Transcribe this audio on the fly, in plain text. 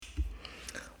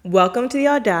Welcome to the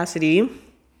Audacity.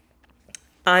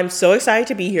 I'm so excited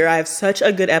to be here. I have such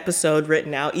a good episode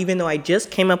written out, even though I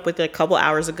just came up with it a couple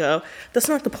hours ago. That's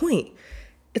not the point.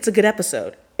 It's a good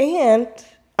episode. And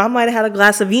I might have had a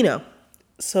glass of vino.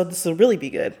 So this will really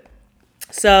be good.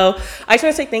 So I just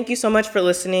want to say thank you so much for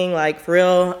listening. Like, for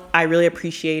real, I really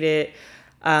appreciate it.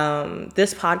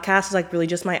 This podcast is like really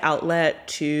just my outlet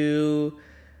to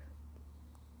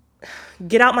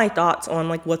get out my thoughts on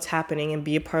like what's happening and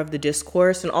be a part of the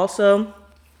discourse. And also,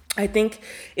 I think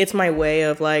it's my way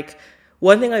of like,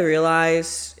 one thing I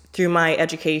realized through my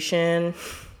education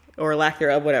or lack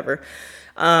thereof, whatever,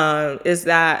 is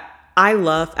that I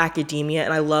love academia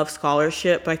and I love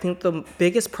scholarship, but I think the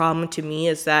biggest problem to me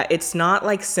is that it's not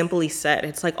like simply said.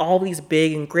 It's like all these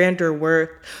big and grander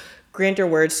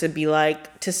words to be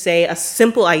like, to say a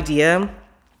simple idea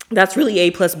that's really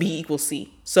A plus B equals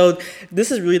C. So this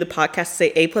is really the podcast to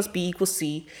say A plus B equals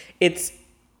C. It's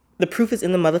the proof is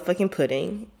in the motherfucking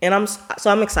pudding. And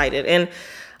I'm excited.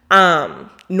 And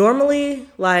normally,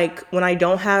 like when I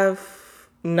don't have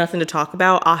nothing to talk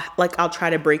about, I'll try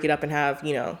to break it up and have,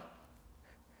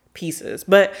 pieces.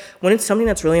 But when it's something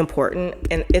that's really important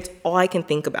and it's all I can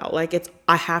think about, like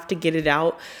I have to get it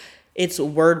out. It's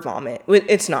word vomit.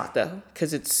 It's not though,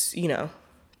 because it's,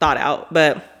 thought out.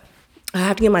 But I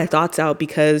have to get my thoughts out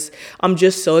because I'm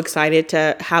just so excited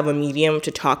to have a medium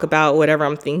to talk about whatever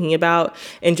I'm thinking about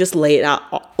and just lay it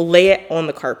on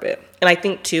the carpet. And I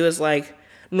think too is like,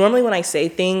 normally when I say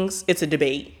things, it's a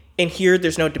debate. And here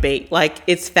there's no debate. Like,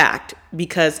 it's fact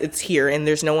because it's here and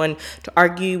there's no one to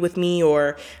argue with me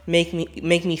or make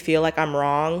me feel like I'm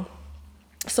wrong.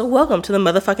 So welcome to the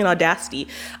motherfucking Audacity.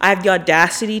 I have the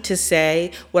audacity to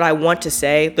say what I want to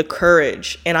say, the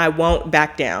courage, and I won't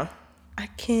back down. I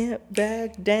can't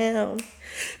back down.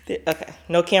 Okay,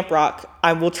 no Camp Rock.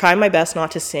 I will try my best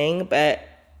not to sing, but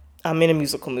I'm in a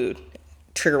musical mood.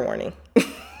 Trigger warning.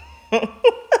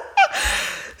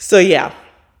 So yeah,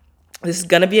 this is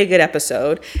going to be a good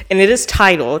episode. And it is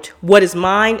titled, What is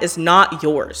Mine is Not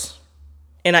Yours.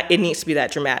 And it needs to be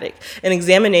that dramatic. An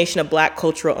examination of Black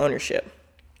cultural ownership.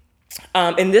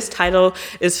 And this title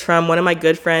is from one of my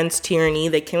good friends, Tierney.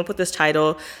 They came up with this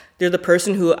title. They're the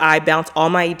person who I bounce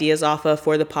all my ideas off of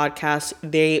for the podcast.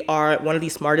 They are one of the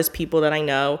smartest people that I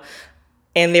know.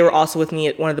 And they were also with me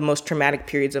at one of the most traumatic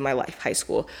periods of my life, high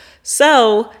school.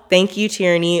 So thank you,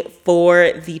 Tierney,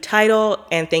 for the title.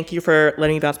 And thank you for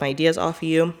letting me bounce my ideas off of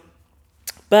you.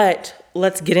 But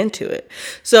let's get into it.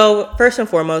 So first and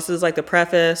foremost, this is like the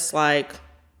preface. Like,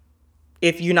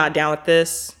 if you're not down with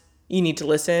this, you need to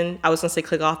listen. I was going to say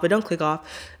click off, but don't click off.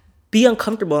 Be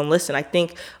uncomfortable and listen. I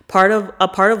think a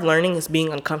part of learning is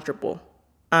being uncomfortable.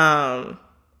 And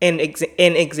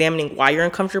examining why you're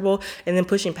uncomfortable and then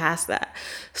pushing past that.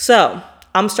 So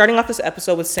I'm starting off this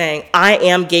episode with saying I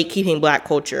am gatekeeping Black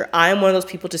culture. I am one of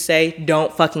those people to say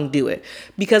don't fucking do it,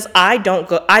 because I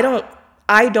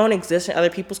don't exist in other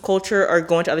people's culture or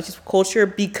go into other people's culture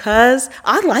because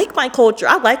I like my culture.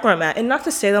 I like where I'm at. And not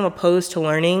to say that I'm opposed to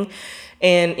learning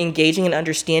and engaging and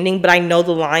understanding, but I know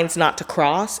the lines not to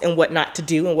cross and what not to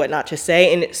do and what not to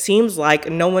say. And it seems like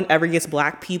no one ever gives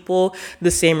Black people the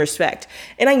same respect.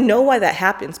 And I know why that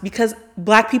happens, because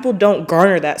Black people don't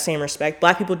garner that same respect.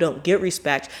 Black people don't get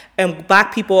respect. And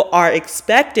Black people are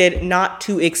expected not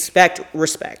to expect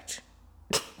respect.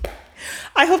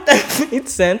 I hope that made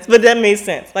sense, but that made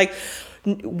sense. Like,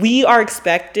 we are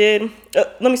expected,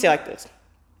 let me say it like this.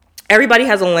 Everybody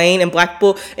has a lane, and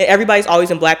everybody's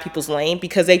always in Black people's lane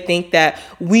because they think that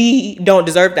we don't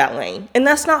deserve that lane. And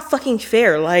that's not fucking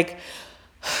fair. Like,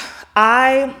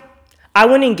 I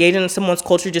wouldn't engage in someone's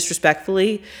culture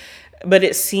disrespectfully, but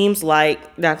it seems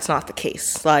like that's not the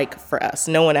case. Like, for us,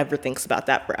 no one ever thinks about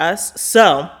that for us.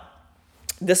 So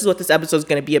this is what this episode is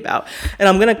going to be about. And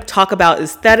I'm going to talk about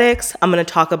aesthetics. I'm going to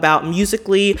talk about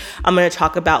musically. I'm going to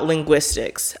talk about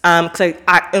linguistics. Because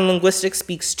and linguistics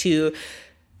speaks to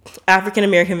African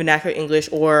American vernacular English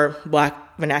or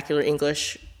Black vernacular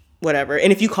English, whatever.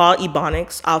 And if you call it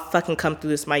Ebonics, I'll fucking come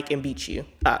through this mic and beat you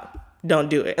up. Don't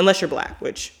do it unless you're Black,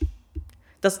 which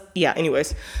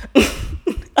anyways.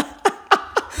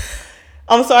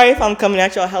 I'm sorry if I'm coming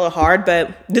at y'all hella hard,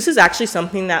 but this is actually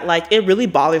something that, like, it really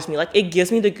bothers me. Like, it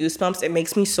gives me the goosebumps. It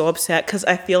makes me so upset because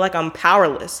I feel like I'm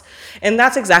powerless. And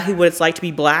that's exactly what it's like to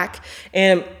be Black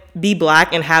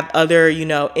and have other,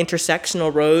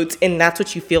 intersectional roads. And that's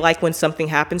what you feel like when something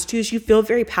happens to you, is you feel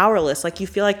very powerless. Like, you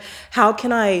feel like, how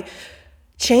can I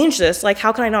change this? Like,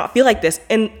 how can I not feel like this?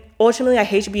 And ultimately, I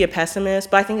hate to be a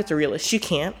pessimist, but I think it's a realist. You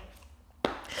can't.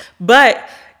 But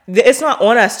it's not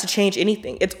on us to change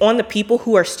anything. It's on the people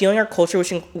who are stealing our culture,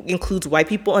 which includes white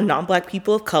people and non-black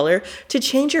people of color, to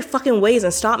change your fucking ways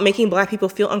and stop making black people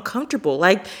feel uncomfortable.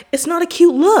 Like, it's not a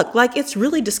cute look. Like, it's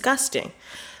really disgusting.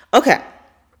 Okay.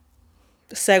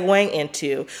 Segueing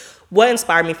into what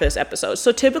inspired me for this episode.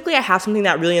 So typically I have something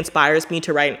that really inspires me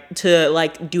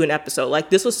to do an episode. Like,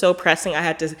 this was so pressing. I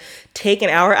had to take an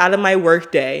hour out of my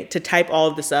work day to type all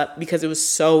of this up because it was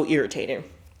so irritating.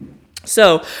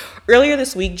 So earlier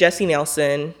this week, Jessie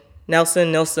Nelson,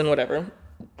 whatever,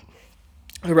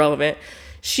 irrelevant.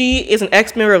 She is an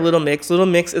ex-member of Little Mix. Little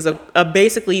Mix is a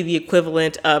basically the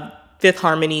equivalent of Fifth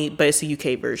Harmony, but it's a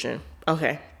UK version.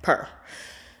 Okay,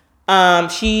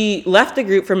 she left the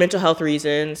group for mental health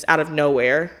reasons out of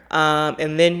nowhere.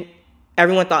 And then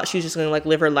everyone thought she was just gonna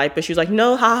live her life, but she was like,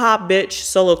 no, haha, bitch,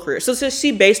 solo career. So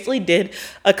she basically did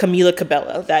a Camila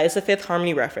Cabello. That is a Fifth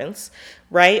Harmony reference,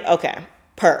 right? Okay,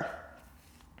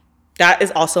 That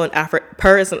is also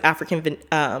per is an African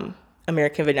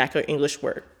American vernacular English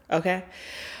word, okay?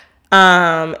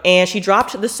 And she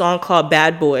dropped the song called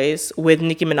Bad Boys with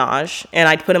Nicki Minaj, and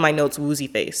I put in my notes Woozy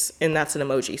Face, and that's an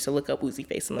emoji, so look up Woozy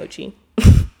Face emoji.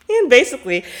 And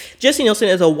basically, Jessie Nelson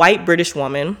is a white British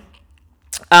woman.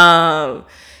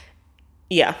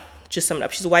 Just sum it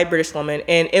up. She's a white British woman,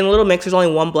 and in Little Mix, there's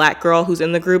only one black girl who's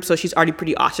in the group, so she's already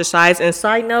pretty ostracized. And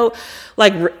side note,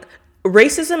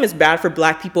 racism is bad for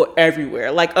black people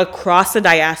everywhere, across the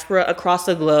diaspora, across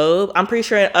the globe. I'm pretty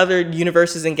sure in other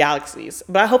universes and galaxies,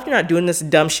 but I hope you're not doing this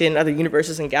dumb shit in other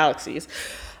universes and galaxies.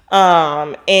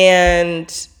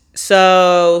 And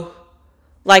so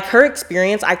her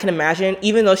experience, I can imagine,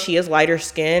 even though she is lighter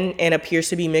skin and appears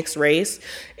to be mixed race,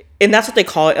 and that's what they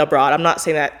call it abroad. I'm not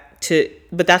saying that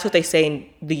but that's what they say in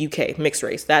the UK, mixed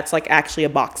race. That's actually a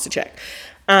box to check.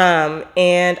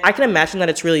 And I can imagine that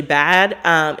it's really bad.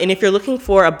 And if you're looking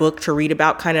for a book to read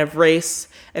about kind of race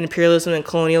and imperialism and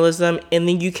colonialism in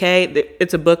the UK,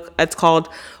 it's a book. It's called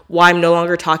Why I'm No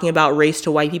Longer Talking About Race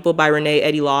to White People by Renee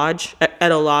Edo-Lodge. And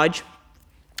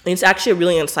it's actually a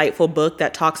really insightful book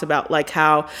that talks about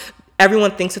how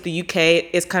everyone thinks that the UK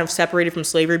is kind of separated from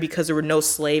slavery because there were no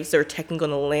slaves that were technically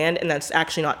on the land. And that's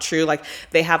actually not true.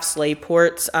 They have slave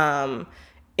ports,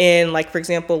 in for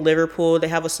example, Liverpool, they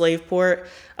have a slave port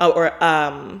or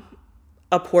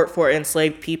a port for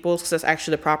enslaved people. So that's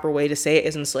actually the proper way to say it,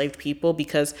 is enslaved people,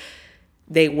 because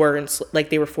they were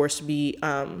they were forced to be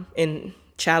in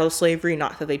chattel slavery,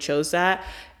 not that they chose that.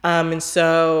 And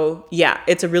so, yeah,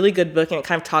 it's a really good book, and it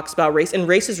kind of talks about race, and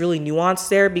race is really nuanced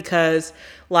there because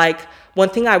one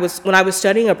thing when I was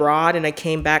studying abroad and I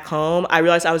came back home, I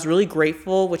realized I was really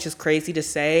grateful, which is crazy to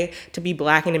say, to be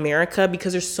black in America,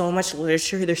 because there's so much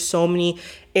literature. There's so many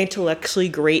intellectually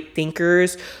great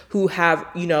thinkers who have,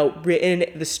 written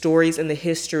the stories and the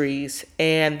histories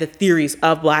and the theories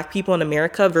of black people in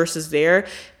America versus they're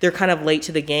kind of late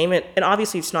to the game. And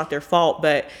obviously it's not their fault,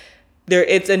 but I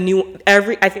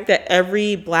think that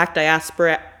every black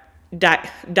diaspora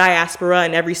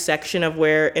in every section of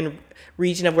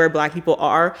region of where black people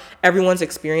are, everyone's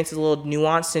experience is a little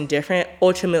nuanced and different.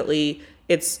 Ultimately,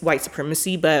 it's white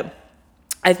supremacy, but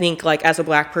I think as a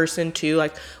black person too,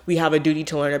 we have a duty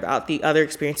to learn about the other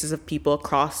experiences of people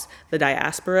across the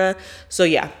diaspora. So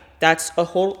yeah, that's a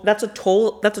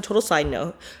total side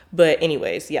note. But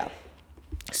anyways, yeah.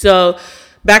 So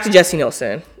back to Jessie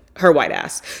Nelson, her white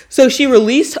ass. So she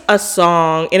released a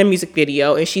song in a music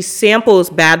video, and she samples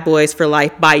Bad Boys for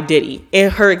Life by Diddy.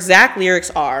 And her exact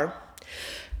lyrics are,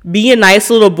 be a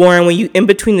nice little boring when you in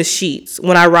between the sheets.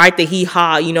 When I write the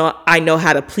hee-haw, I know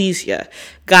how to please ya.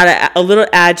 Got a little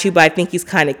attitude, but I think he's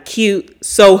kind of cute.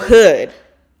 So hood,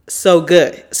 so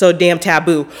good, so damn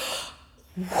taboo.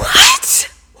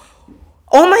 What?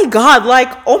 Oh my God,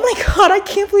 I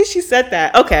can't believe she said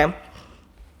that. Okay.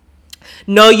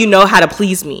 No, you know how to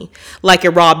please me. Like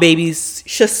your raw baby's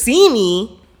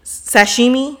sashimi.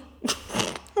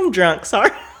 I'm drunk,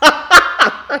 sorry.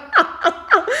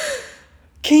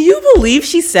 Can you believe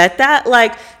she said that?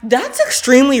 That's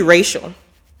extremely racial.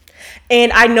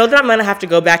 And I know that I'm going to have to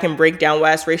go back and break down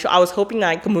why it's racial. I was hoping that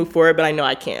I could move forward, but I know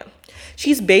I can't.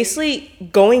 She's basically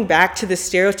going back to the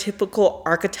stereotypical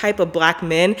archetype of black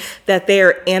men, that they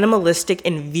are animalistic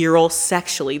and virile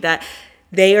sexually, that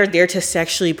they are there to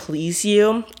sexually please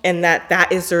you, and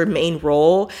that is their main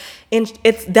role. And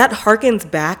that harkens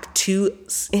back to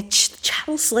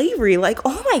chattel slavery.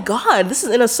 Oh my God, this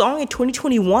is in a song in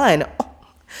 2021. Oh,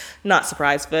 not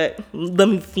surprised, but let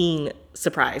me fiend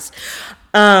surprised.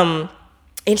 And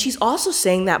she's also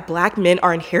saying that black men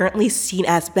are inherently seen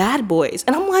as bad boys.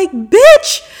 And I'm like,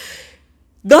 bitch,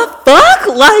 the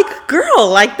fuck?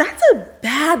 Girl, that's a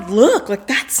bad look.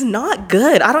 That's not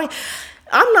good.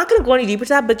 I'm not going to go any deeper to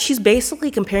that, but she's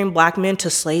basically comparing black men to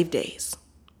slave days.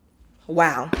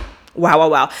 Wow. Wow, wow,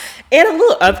 wow. And a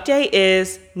little update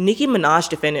is Nicki Minaj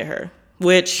defended her,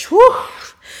 which, whew,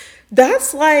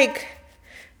 that's like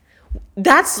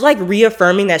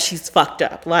reaffirming that she's fucked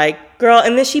up. Like, girl,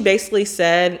 and then she basically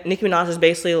said, Nicki Minaj was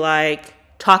basically like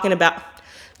talking about,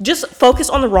 just focus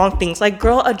on the wrong things. Like,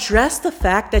 girl, address the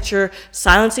fact that you're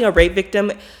silencing a rape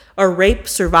victim, a rape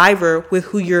survivor with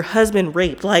who your husband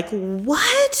raped. Like,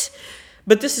 what?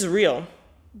 But this is real.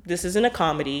 This isn't a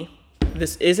comedy.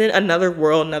 This isn't another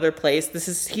world, another place. This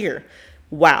is here.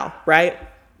 Wow, right?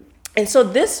 And so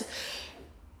this,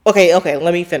 okay,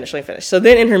 let me finish. So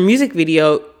then in her music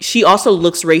video, she also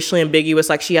looks racially ambiguous.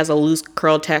 Like, she has a loose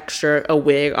curl texture, a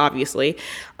wig, obviously.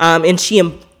 And she,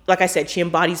 like I said, she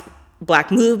embodies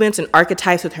black movements and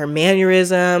archetypes with her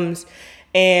mannerisms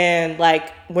and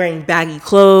like wearing baggy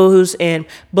clothes, and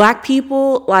black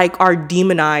people like are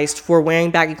demonized for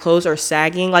wearing baggy clothes or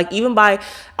sagging, like even by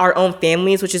our own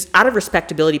families, which is out of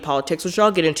respectability politics, which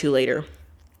I'll get into later.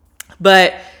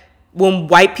 But when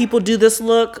white people do this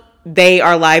look, they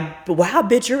are like, wow,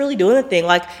 bitch, you're really doing the thing.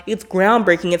 Like, it's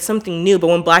groundbreaking, it's something new. But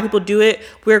when black people do it,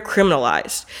 we're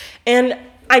criminalized. And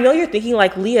I know you're thinking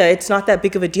like, Leah, it's not that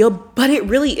big of a deal, but it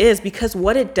really is, because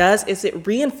what it does is it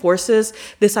reinforces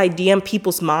this idea in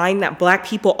people's mind that black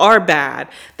people are bad,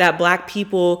 that black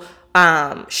people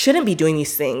shouldn't be doing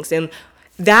these things. And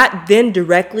that then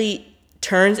directly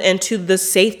turns into the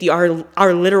safety,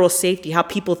 our literal safety, how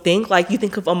people think. Like, you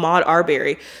think of Ahmaud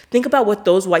Arbery. Think about what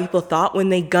those white people thought when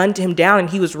they gunned him down and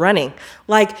he was running.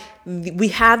 Like, we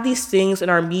have these things in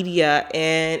our media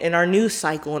and in our news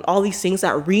cycle and all these things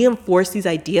that reinforce these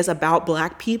ideas about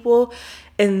black people.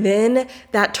 And then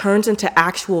that turns into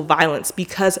actual violence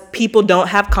because people don't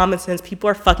have common sense. People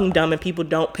are fucking dumb and people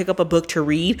don't pick up a book to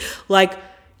read. Like,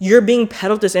 you're being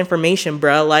peddled this information,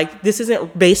 bro. Like, this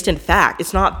isn't based in fact.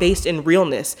 It's not based in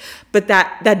realness. But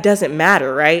that doesn't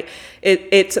matter, right?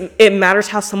 It matters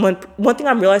how someone. One thing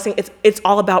I'm realizing, it's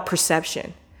all about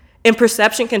perception, and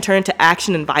perception can turn into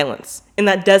action and violence, and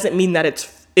that doesn't mean that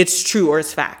it's true or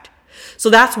it's fact. So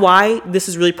that's why this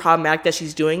is really problematic that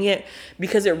she's doing it,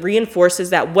 because it reinforces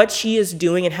that what she is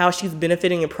doing and how she's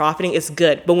benefiting and profiting is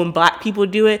good. But when black people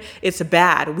do it, it's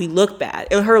bad. We look bad.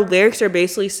 And her lyrics are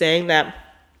basically saying that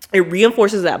it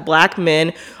reinforces that black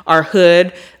men are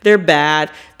hood, they're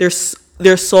bad, their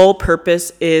sole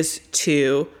purpose is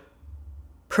to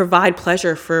provide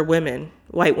pleasure for women,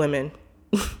 white women.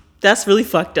 That's really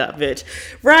fucked up, bitch.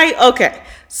 Right? Okay.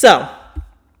 So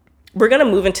we're going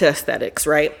to move into aesthetics,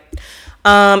 right?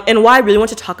 And why I really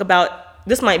want to talk about,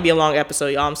 this might be a long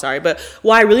episode, y'all, I'm sorry, but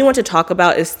why I really want to talk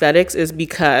about aesthetics is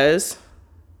because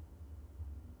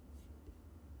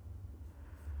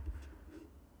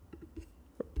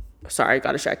sorry, I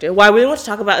got distracted. Why I really want to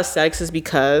talk about aesthetics is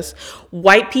because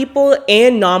white people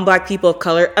and non-black people of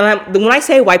color, and when I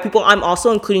say white people, I'm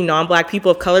also including non-black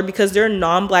people of color, because there are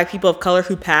non-black people of color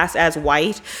who pass as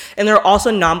white, and there are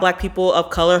also non-black people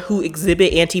of color who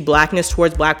exhibit anti-blackness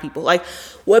towards black people. Like,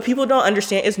 what people don't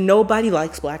understand is nobody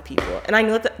likes black people. And I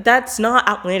know that that's not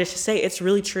outlandish to say, it's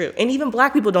really true. And even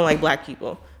black people don't like black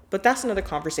people. But that's another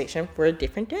conversation for a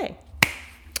different day.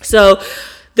 So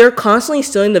they're constantly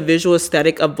stealing the visual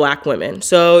aesthetic of black women.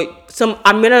 So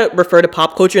I'm going to refer to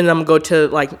pop culture, and then I'm going to go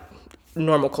to like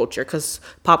normal culture, because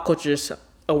pop culture is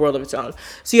a world of its own.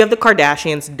 So you have the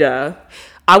Kardashians, duh.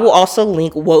 I will also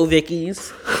link Woah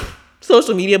Vicky's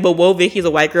social media, but Woah Vicky is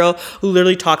a white girl who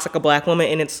literally talks like a black woman,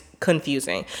 and it's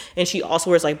confusing. And she also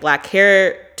wears like black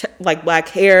hair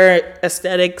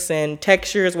aesthetics and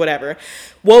textures, whatever.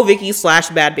 Woah Vicky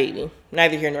 / Bad Baby,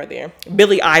 neither here nor there.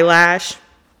 Billie Eilish.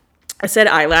 I said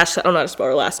eyelash. I don't know how to spell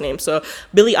her last name. So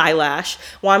Billie Eilish.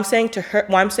 Why I'm saying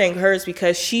her is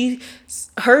because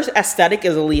her aesthetic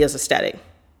is Aaliyah's aesthetic.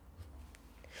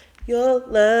 Your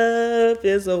love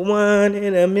is a 1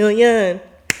 in a million.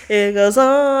 It goes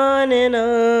on and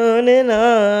on and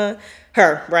on.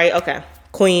 Her, right? Okay.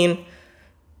 Queen.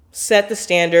 Set the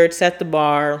standard, set the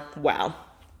bar. Wow.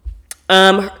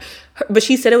 But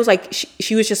she said it was like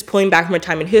she was just pulling back from her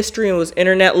time in history, and it was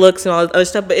internet looks and all this other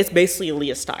stuff, but it's basically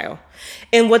Aaliyah's style.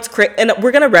 And and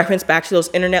we're going to reference back to those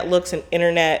internet looks and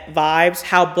internet vibes,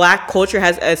 how black culture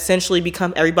has essentially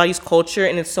become everybody's culture,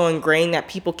 and it's so ingrained that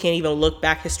people can't even look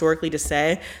back historically to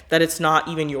say that it's not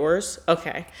even yours.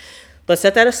 Okay, let's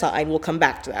set that aside. We'll come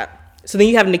back to that. So then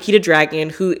you have Nikita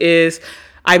Dragun, who is,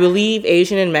 I believe,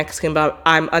 Asian and Mexican, but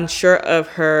I'm unsure of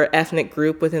her ethnic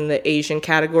group within the Asian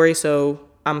category, so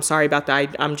I'm sorry about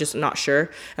that. I'm just not sure,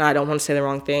 and I don't want to say the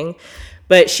wrong thing.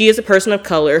 But she is a person of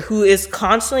color who is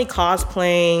constantly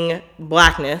cosplaying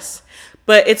blackness,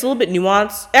 but it's a little bit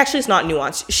nuanced. Actually, it's not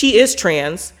nuanced. She is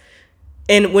trans.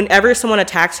 And whenever someone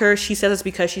attacks her, she says it's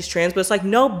because she's trans. But it's like,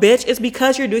 no, bitch, it's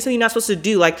because you're doing something you're not supposed to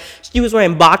do. Like, she was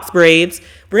wearing box braids.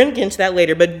 We're going to get into that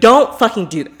later, but don't fucking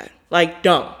do that. Like,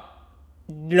 don't.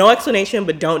 No explanation,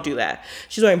 but don't do that.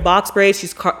 She's wearing box braids.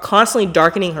 She's constantly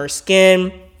darkening her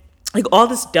skin. Like, all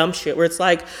this dumb shit where it's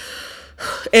like,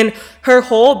 and her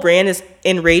whole brand is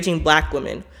enraging black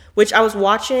women, which I was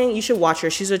watching. You should watch her.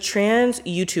 She's a trans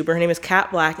YouTuber. Her name is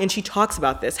Kat Black, and she talks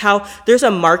about this, how there's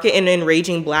a market in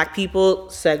enraging black people,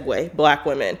 segue, black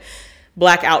women,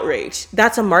 black outrage.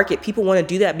 That's a market. People want to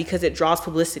do that because it draws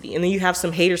publicity. And then you have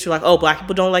some haters who are like, oh, black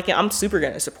people don't like it. I'm super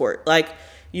going to support. Like,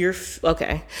 you're,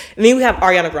 okay. And then we have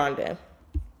Ariana Grande,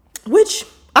 which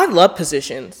I love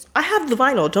positions. I have the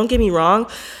vinyl, don't get me wrong.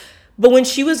 But when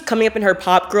she was coming up in her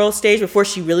pop girl stage before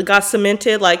she really got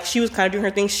cemented, like, she was kind of doing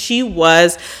her thing. She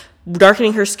was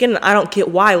darkening her skin, and I don't get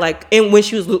why. Like, and when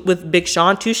she was with Big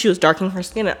Sean too, she was darkening her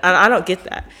skin, and I don't get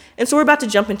that. And so we're about to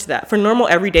jump into that. For normal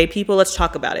everyday people, let's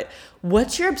talk about it.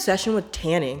 What's your obsession with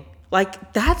tanning?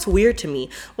 Like, that's weird to me.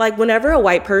 Like, whenever a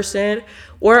white person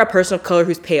or a person of color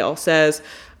who's pale says,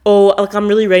 oh, like, I'm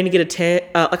really ready to get a tan,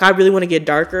 like, I really want to get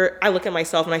darker, I look at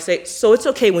myself and I say, so it's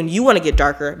okay when you want to get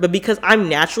darker, but because I'm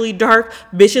naturally dark,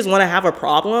 bitches want to have a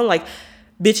problem. Like,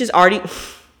 bitches already,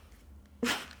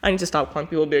 I need to stop calling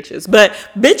people bitches, but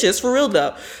bitches, for real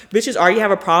though, bitches already have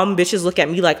a problem. Bitches look at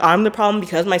me like I'm the problem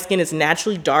because my skin is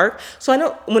naturally dark. So I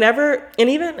know whenever, and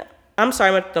even, I'm sorry,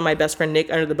 I'm going to throw my best friend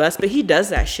Nick under the bus, but he does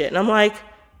that shit. And I'm like,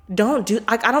 don't do,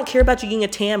 like, I don't care about you getting a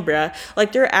tan, bruh.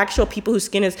 Like, there are actual people whose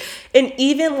skin is, and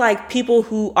even like people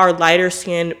who are lighter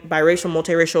skinned, biracial,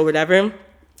 multiracial, whatever,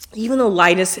 even the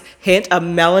lightest hint of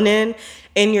melanin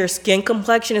in your skin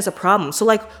complexion is a problem. So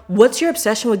like, what's your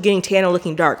obsession with getting tan and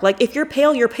looking dark? Like, if you're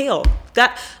pale, you're pale.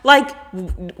 That, like,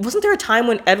 wasn't there a time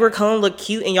when Edward Cullen looked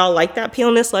cute and y'all liked that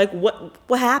paleness? Like,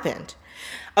 what happened?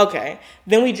 Okay,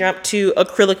 then we jump to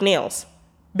acrylic nails.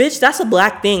 Bitch, that's a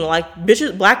black thing. Like,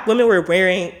 bitches, black women were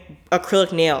wearing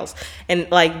acrylic nails and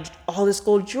like all this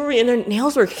gold jewelry, and their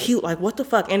nails were cute. Like, what the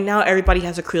fuck? And now everybody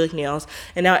has acrylic nails,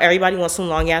 and now everybody wants some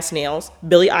long ass nails.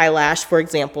 Billie Eilish, for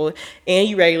example, and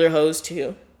you regular hoes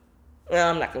too. Well,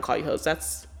 I'm not gonna call you hoes.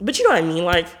 But you know what I mean.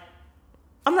 Like,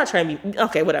 I'm not trying to be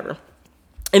okay. Whatever.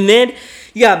 And then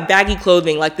you got baggy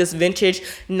clothing, like this vintage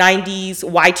 90s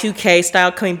Y2K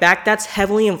style coming back. That's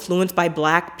heavily influenced by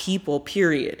black people,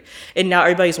 period. And now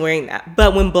everybody's wearing that.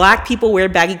 But when black people wear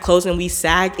baggy clothes and we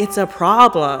sag, it's a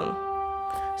problem.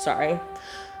 Sorry.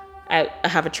 I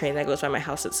have a train that goes by my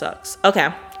house. It sucks. Okay.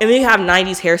 And then you have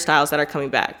 90s hairstyles that are coming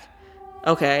back.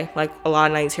 Okay. Like, a lot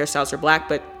of 90s hairstyles are black,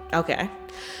 but okay.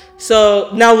 So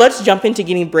now let's jump into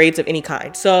getting braids of any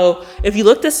kind. So if you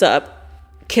look this up,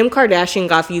 Kim Kardashian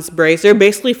got these braids. They're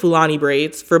basically Fulani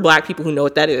braids for black people who know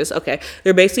what that is. Okay.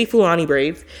 They're basically Fulani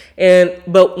braids.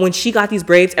 But when she got these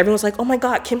braids, everyone's like, oh my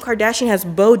God, Kim Kardashian has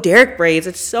Bo Derek braids.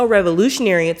 It's so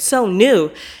revolutionary. It's so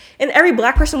new. And every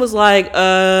black person was like,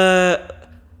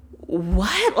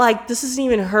 what? Like, this isn't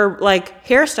even her, like,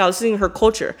 hairstyle. This isn't even her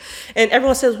culture. And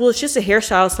everyone says, well, it's just a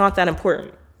hairstyle. It's not that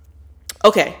important.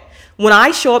 Okay. When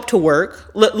I show up to work,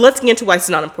 let's get into why it's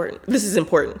not important. This is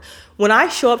important. When I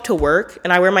show up to work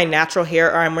and I wear my natural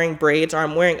hair, or I'm wearing braids, or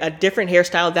I'm wearing a different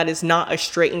hairstyle that is not a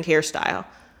straightened hairstyle,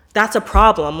 that's a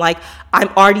problem. Like, I'm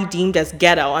already deemed as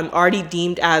ghetto. I'm already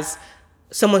deemed as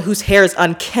someone whose hair is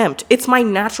unkempt. It's my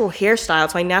natural hairstyle.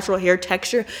 It's my natural hair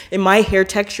texture, and my hair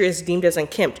texture is deemed as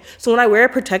unkempt. So when I wear a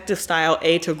protective style,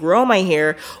 to grow my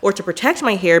hair or to protect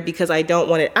my hair because I don't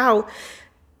want it out,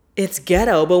 it's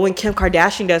ghetto. But when Kim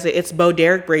Kardashian does it, it's Bo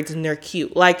Derek braids and they're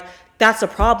cute. Like, that's a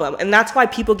problem. And that's why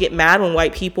people get mad when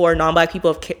white people or non-black people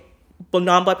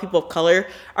of color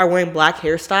are wearing black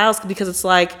hairstyles, because it's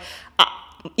like,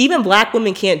 even black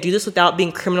women can't do this without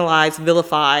being criminalized,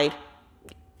 vilified,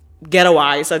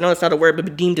 ghettoized. I know it's not a word,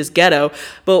 but deemed as ghetto.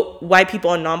 But white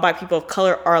people and non-black people of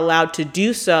color are allowed to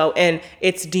do so, and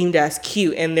it's deemed as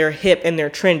cute, and they're hip and they're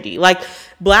trendy. Like,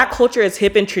 black culture is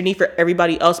hip and trendy for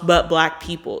everybody else but black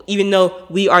people, even though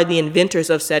we are the inventors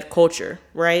of said culture,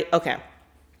 right? Okay.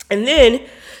 And then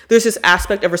there's this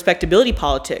aspect of respectability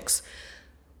politics.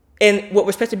 And what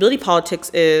respectability politics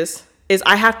is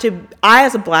I,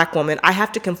 as a black woman, I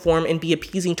have to conform and be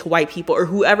appeasing to white people or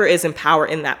whoever is in power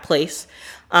in that place,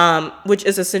 which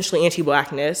is essentially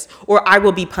anti-blackness, or I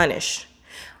will be punished.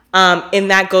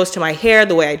 And that goes to my hair,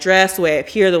 the way I dress, the way I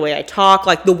appear, the way I talk,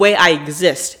 like the way I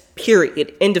exist,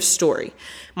 period, end of story.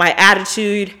 My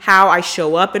attitude, how I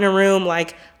show up in a room,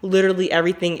 like literally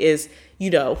everything is,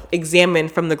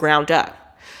 examined from the ground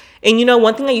up. And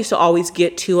one thing I used to always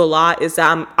get to a lot is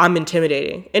that I'm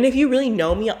intimidating. And if you really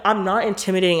know me, I'm not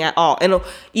intimidating at all. And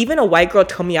even a white girl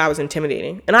told me I was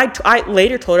intimidating. And I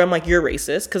later told her, I'm like, you're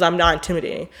racist because I'm not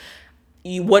intimidating.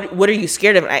 What are you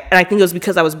scared of? And I think it was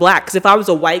because I was black. Because if I was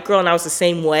a white girl and I was the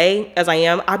same way as I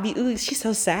am, I'd be, ooh, she's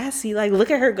so sassy. Like,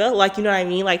 look at her go. Like, you know what I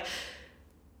mean? Like,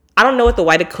 I don't know what the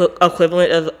white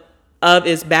equivalent of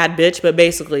is bad bitch, but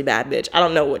basically bad bitch. I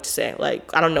don't know what to say.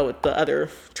 Like, I don't know what the other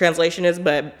translation is,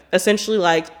 but essentially,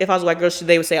 like, if I was a white girl,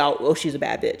 they would say, oh, she's a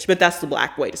bad bitch. But that's the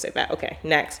black way to say bad. Okay,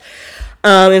 next.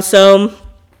 And so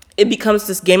it becomes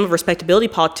this game of respectability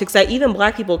politics that even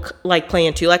black people like play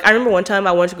into. Like, I remember one time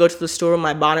I wanted to go to the store with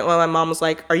my bonnet on. My mom was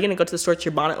like, are you gonna go to the store with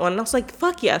your bonnet on? And I was like,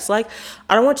 fuck yes. Like,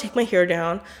 I don't want to take my hair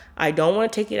down. I don't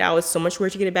want to take it out. It's so much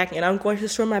work to get it back. And I'm going to the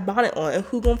store with my bonnet on. And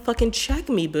who gonna fucking check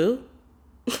me, boo?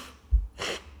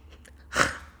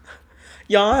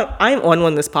 Y'all, I'm on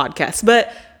one this podcast,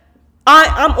 but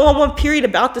I'm on one period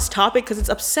about this topic because it's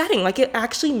upsetting. Like, it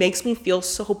actually makes me feel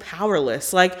so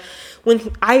powerless. Like, when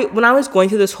I was going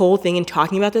through this whole thing and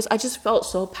talking about this, I just felt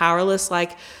so powerless.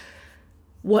 Like,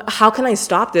 how can I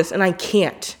stop this? And I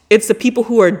can't. It's the people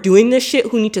who are doing this shit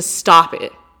who need to stop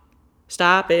it.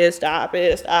 Stop it, stop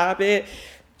it, stop it.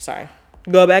 Sorry.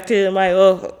 Go back to my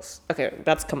host. Okay,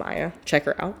 that's Kamaya. Check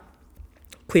her out.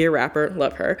 Queer rapper,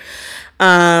 love her.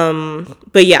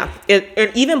 But yeah,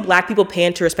 even black people pay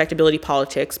into respectability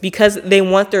politics because they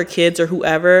want their kids or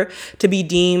whoever to be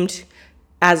deemed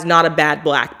as not a bad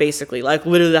black, basically. Like,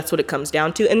 literally, that's what it comes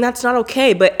down to. And that's not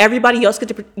okay. But everybody else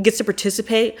gets to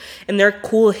participate, and they're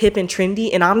cool, hip, and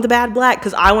trendy, and I'm the bad black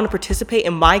because I want to participate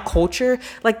in my culture.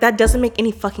 Like, that doesn't make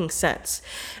any fucking sense.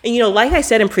 And, like I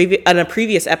said in a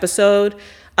previous episode,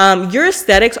 your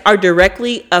aesthetics are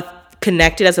directly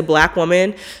connected as a black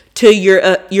woman to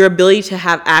your ability to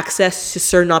have access to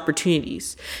certain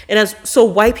opportunities. And so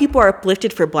white people are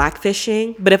uplifted for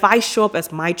blackfishing, but if I show up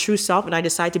as my true self and I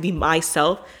decide to be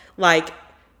myself, like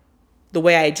the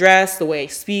way I dress, the way I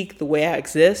speak, the way I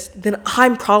exist, then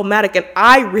I'm problematic and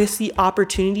I risk the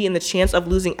opportunity and the chance of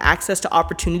losing access to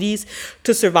opportunities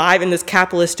to survive in this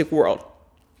capitalistic world.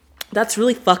 That's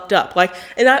really fucked up. Like,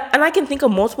 and I can think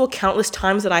of multiple countless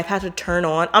times that I've had to turn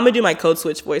on. I'm gonna do my code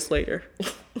switch voice later.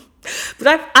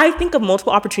 But I think of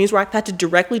multiple opportunities where I've had to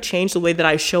directly change the way that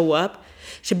I show up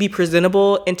to be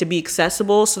presentable and to be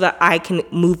accessible so that I can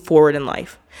move forward in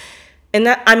life. And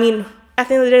that, I mean, at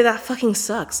the end of the day, that fucking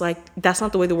sucks. Like, that's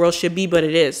not the way the world should be, but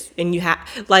it is. And you have,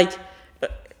 like,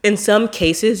 in some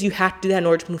cases, you have to do that in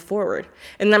order to move forward.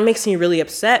 And that makes me really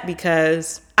upset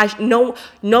because no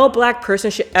black person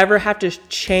should ever have to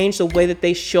change the way that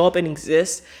they show up and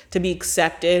exist to be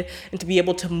accepted and to be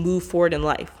able to move forward in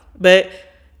life. But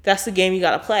that's the game you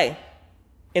gotta play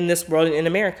in this world and in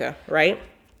America, right?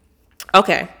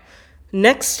 Okay.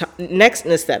 Next in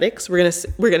aesthetics,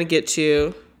 we're gonna get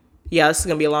to, yeah, this is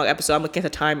gonna be a long episode. I'm looking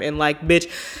at the time and like, bitch,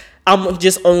 I'm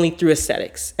just only through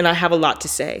aesthetics, and I have a lot to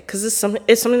say because it's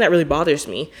something that really bothers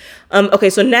me. Okay,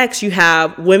 so next you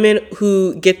have women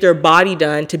who get their body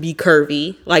done to be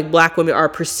curvy, like black women are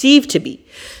perceived to be.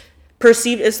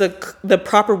 Perceived is the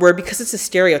proper word because it's a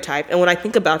stereotype, and when I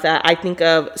think about that, I think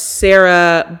of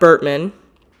Sarah Baartman.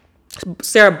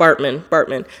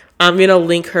 I'm gonna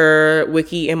link her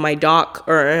wiki in my doc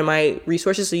or in my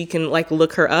resources so you can like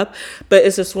look her up. But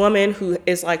it's this woman who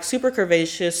is like super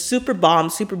curvaceous, super bomb,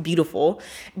 super beautiful.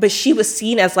 But she was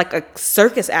seen as like a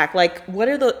circus act. Like,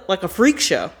 like a freak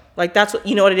show. Like, that's what,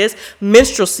 you know what it is?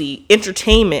 Minstrelsy,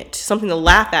 entertainment, something to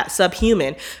laugh at,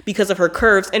 subhuman because of her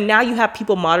curves. And now you have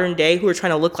people modern day who are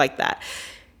trying to look like that.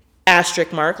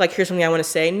 Asterisk mark, like, here's something I want to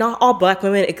say. Not all black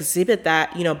women exhibit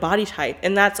that, body type.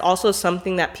 And that's also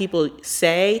something that people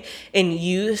say and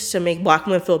use to make black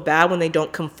women feel bad when they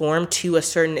don't conform to a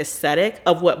certain aesthetic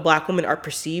of what black women are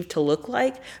perceived to look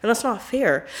like. And that's not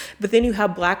fair. But then you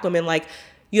have black women, like,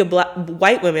 you have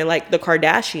white women, like the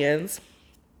Kardashians.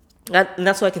 And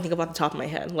that's what I can think of off the top of my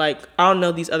head. Like, I don't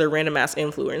know these other random ass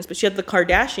influencers, but you have the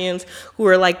Kardashians who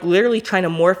are like literally trying to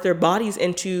morph their bodies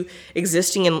into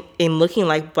existing and looking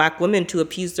like black women to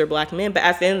appease their black men. But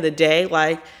at the end of the day,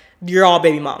 like, you're all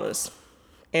baby mamas.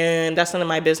 And that's none of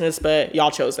my business, but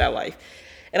y'all chose that life.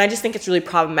 And I just think it's really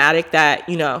problematic that,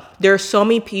 there are so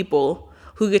many people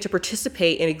who get to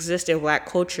participate and exist in black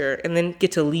culture and then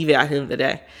get to leave it at the end of the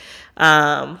day.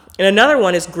 And another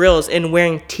one is grills and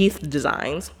wearing teeth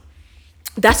designs.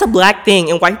 That's a black thing,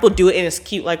 and white people do it, and it's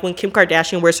cute. Like when Kim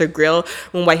Kardashian wears her grill,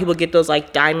 when white people get those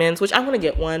like diamonds, which I want to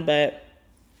get one, but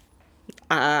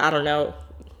I don't know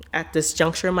at this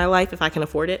juncture in my life if I can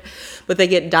afford it. But they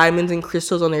get diamonds and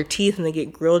crystals on their teeth, and they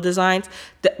get grill designs.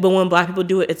 But when black people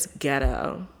do it, it's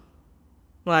ghetto.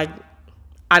 Like,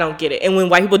 I don't get it. And when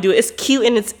white people do it, it's cute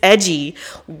and it's edgy.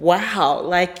 Wow.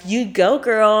 Like, you go,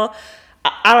 girl.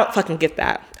 I don't fucking get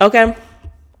that. Okay.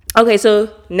 Okay,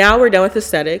 so now we're done with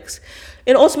aesthetics.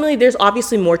 And ultimately, there's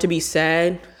obviously more to be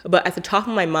said, but at the top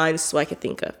of my mind, this is what I could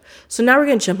think of. So now we're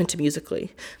going to jump into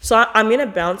musically. So I'm going to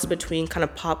bounce between kind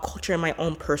of pop culture and my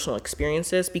own personal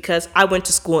experiences because I went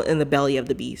to school in the belly of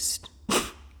the beast.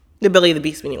 The belly of the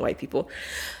beast meaning white people.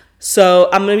 So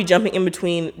I'm going to be jumping in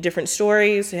between different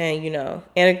stories and,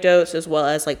 anecdotes as well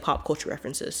as like pop culture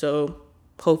references. So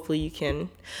hopefully you can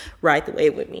ride the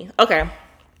wave with me. Okay.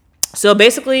 So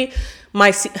basically,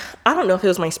 I don't know if it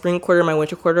was my spring quarter, my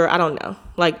winter quarter. I don't know.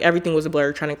 Like, everything was a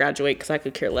blur trying to graduate because I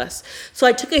could care less. So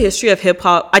I took a history of hip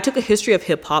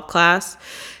hop class,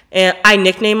 and I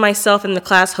nicknamed myself in the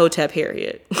class Hotep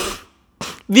Harriet.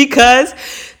 Because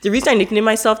the reason I nicknamed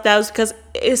myself that was because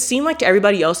it seemed like to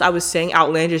everybody else I was saying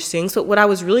outlandish things. But what I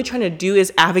was really trying to do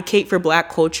is advocate for Black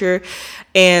culture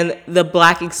and the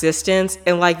Black existence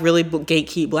and like really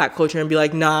gatekeep Black culture and be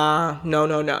like, nah,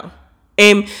 no.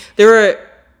 And there were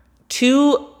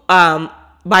 2 biracial,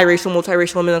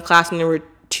 multiracial women in the class, and there were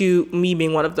 2, me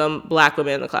being one of them, Black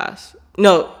women in the class.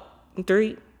 No,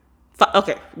 3, 5,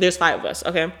 okay, there's 5 of us,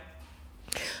 okay?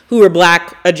 Who were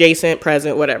Black adjacent,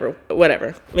 present, whatever.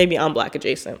 Maybe I'm Black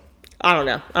adjacent. I don't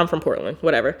know. I'm from Portland,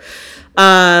 whatever.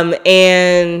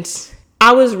 And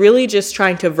I was really just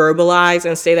trying to verbalize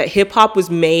and say that hip hop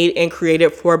was made and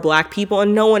created for Black people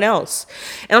and no one else.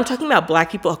 And I'm talking about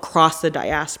Black people across the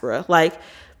diaspora, like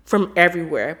from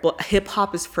everywhere. But hip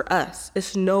hop is for us.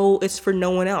 It's for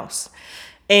no one else.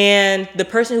 And the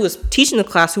person who was teaching the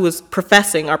class, who was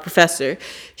our professor,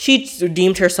 she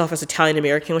deemed herself as Italian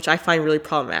American, which I find really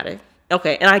problematic.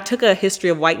 Okay, and I took a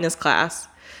history of whiteness class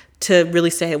to really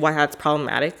say why that's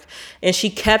problematic. And she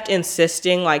kept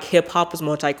insisting like hip hop was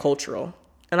multicultural.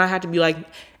 And I had to be like,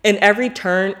 in every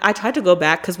turn, I tried to go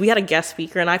back because we had a guest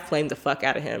speaker and I flamed the fuck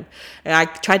out of him. And I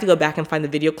tried to go back and find the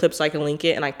video clip so I can link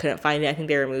it and I couldn't find it. I think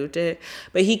they removed it.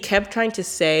 But he kept trying to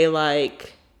say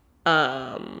like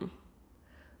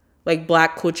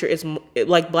Black culture is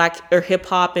like Black or hip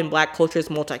hop and Black culture is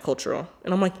multicultural.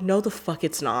 And I'm like, no, the fuck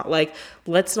it's not. Like,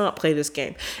 let's not play this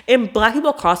game. And Black people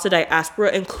across the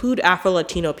diaspora include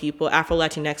Afro-Latino people,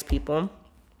 Afro-Latinx people,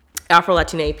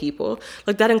 Afro-Latina people.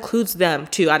 Like, that includes them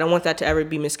too. I don't want that to ever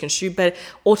be misconstrued, but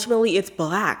ultimately it's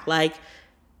Black. Like,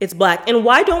 it's Black. And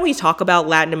why don't we talk about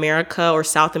Latin America or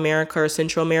South America or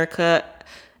Central America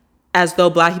as though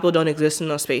Black people don't exist in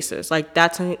those spaces? Like,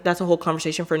 that's a whole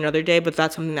conversation for another day, but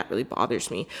that's something that really bothers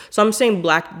me. So I'm saying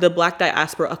the Black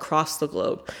diaspora across the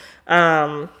globe.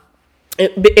 And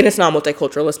it's not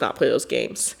multicultural. Let's not play those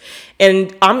games.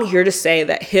 And I'm here to say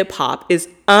that hip hop is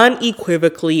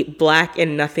unequivocally Black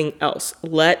and nothing else.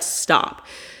 Let's stop.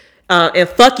 And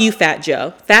fuck you, Fat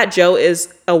Joe. Fat Joe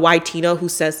is a whitino who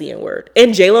says the N-word.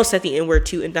 And J-Lo said the N-word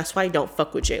too, and that's why I don't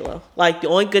fuck with J-Lo. Like, the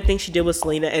only good thing she did was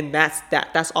Selena, and that's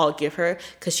that. That's all I'll give her,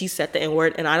 because she said the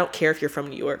N-word, and I don't care if you're from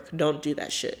New York. Don't do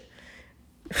that shit.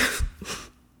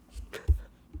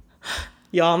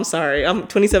 Y'all, I'm sorry. I'm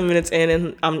 27 minutes in,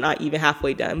 and I'm not even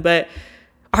halfway done. But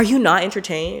are you not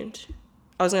entertained?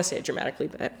 I was going to say it dramatically,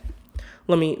 but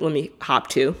let me hop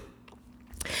to.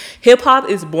 Hip-hop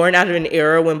is born out of an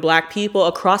era when Black people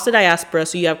across the diaspora,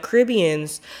 so you have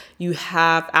Caribbeans, you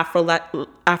have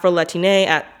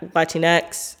Afro-Latina,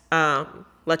 Latinx,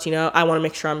 Latino, I want to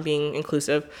make sure I'm being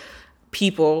inclusive,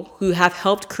 people who have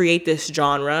helped create this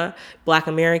genre. Black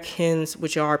Americans,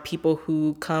 which are people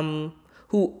whose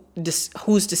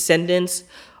descendants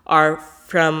are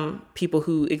from people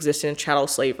who existed in chattel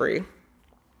slavery.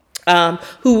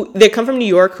 Who they come from New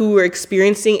York, who were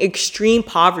experiencing extreme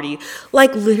poverty.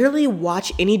 Like, literally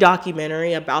watch any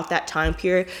documentary about that time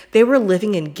period. They were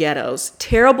living in ghettos,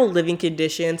 terrible living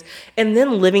conditions, and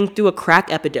then living through a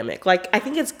crack epidemic. Like, I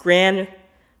think it's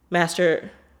Grandmaster.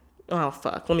 Oh,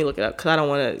 fuck. Let me look it up because I don't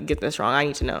want to get this wrong. I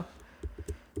need to know.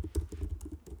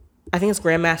 I think it's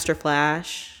Grandmaster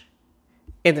Flash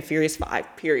in the Furious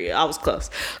 5, period. I was close.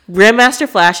 Grandmaster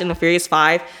Flash in the Furious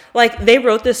 5. Like, they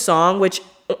wrote this song, which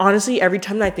honestly, every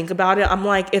time that I think about it, I'm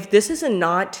like, if this is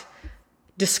not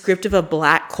descriptive of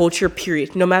Black culture,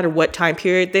 period, no matter what time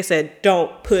period, they said,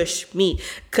 don't push me,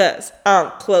 because I'm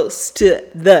close to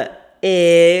the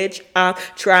edge. I'm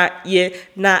trying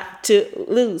not to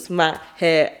lose my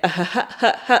head.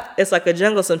 It's like a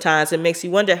jungle sometimes. It makes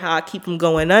you wonder how I keep them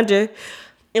going under.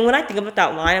 And when I think about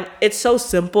that line, it's so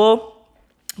simple,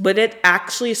 but it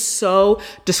actually is so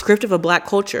descriptive of Black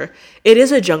culture. It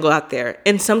is a jungle out there.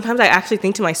 And sometimes I actually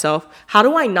think to myself, how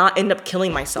do I not end up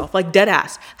killing myself? Like, dead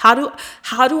ass. How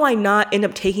do I not end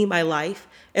up taking my life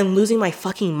and losing my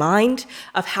fucking mind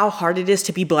of how hard it is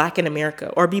to be black in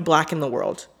America or be black in the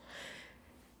world.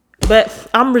 But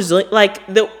I'm resilient,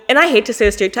 and I hate to say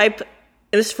the stereotype, and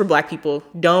this is for black people.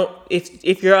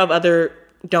 If you're of other,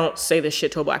 don't say this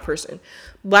shit to a black person.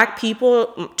 Black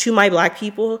people, to my black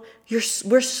people,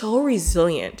 we're so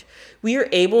resilient. We are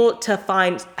able to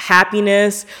find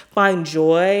happiness, find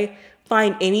joy,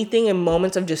 find anything in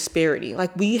moments of disparity.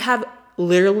 Like, we have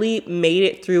literally made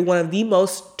it through one of the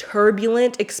most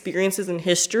turbulent experiences in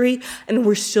history, and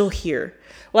we're still here.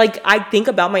 Like, I think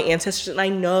about my ancestors and I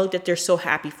know that they're so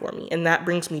happy for me, and that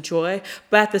brings me joy.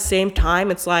 But at the same time,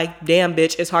 it's like, damn,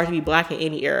 bitch, it's hard to be black in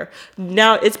any era.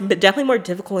 Now, it's definitely more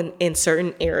difficult in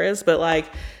certain eras, but like,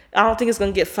 I don't think it's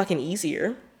gonna get fucking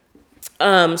easier.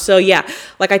 So yeah,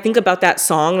 like, I think about that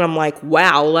song and I'm like,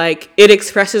 wow, like, it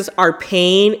expresses our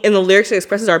pain. In the lyrics, it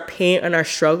expresses our pain and our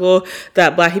struggle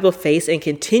that black people face and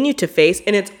continue to face.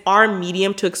 And it's our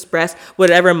medium to express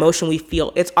whatever emotion we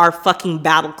feel. It's our fucking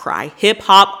battle cry. Hip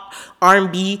hop,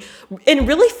 R&B, and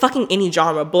really fucking any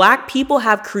genre. Black people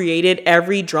have created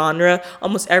every genre,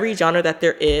 almost every genre that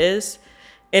there is.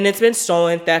 And it's been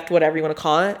stolen, theft, whatever you want to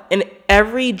call it. In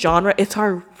every genre, it's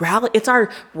our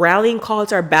rallying call,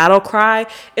 it's our battle cry.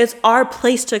 It's our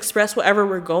place to express whatever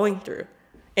we're going through.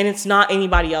 And it's not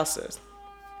anybody else's.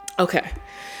 Okay.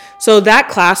 So that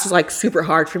class was like super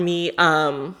hard for me.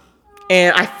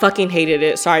 And I fucking hated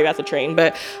it. Sorry about the train,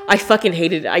 but I fucking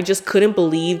hated it. I just couldn't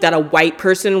believe that a white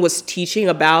person was teaching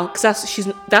about,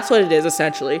 because that's what it is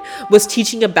essentially, was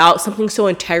teaching about something so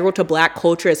integral to black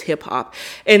culture as hip hop,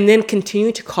 and then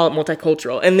continue to call it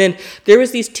multicultural. And then there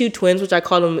was these two twins, which I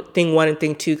called them Thing 1 and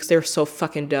Thing 2, because they were so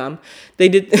fucking dumb. They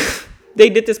did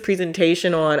this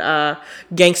presentation on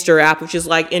gangster rap, which is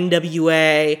like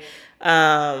NWA,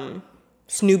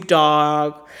 Snoop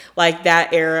Dogg, like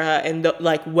that era, and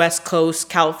like West Coast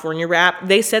California rap.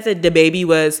 They said that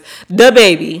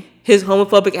DaBaby, his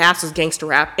homophobic ass was gangster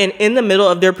rap. And in the middle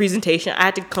of their presentation, I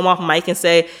had to come off mic and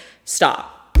say,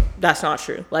 stop, that's not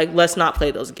true. Like, let's not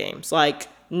play those games. Like,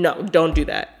 no, don't do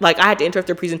that. Like, I had to interrupt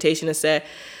their presentation and say,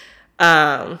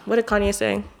 what did Kanye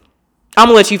say? I'm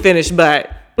gonna let you finish, but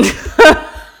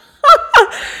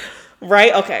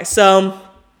right? Okay, so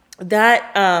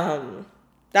that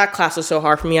class was so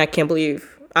hard for me. I can't believe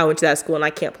I went to that school, and I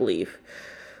can't believe,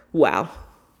 wow.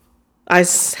 I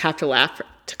just have to laugh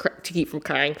to keep from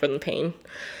crying from the pain.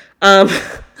 And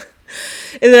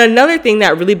then another thing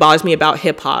that really bothers me about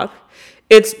hip hop,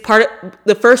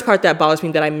 the first part that bothers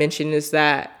me that I mentioned is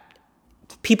that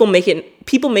people make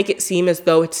it seem as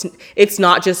though it's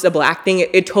not just a black thing.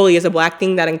 It totally is a black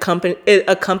thing that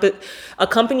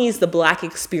accompanies the black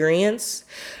experience.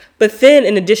 But then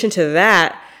in addition to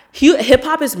that, hip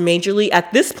hop is majorly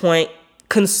at this point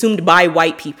consumed by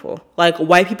white people. Like,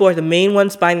 white people are the main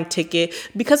ones buying the ticket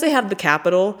because they have the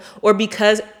capital, or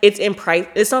because it's in price.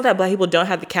 It's not that black people don't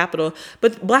have the capital,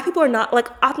 but black people are not, like,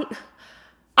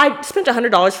 I spent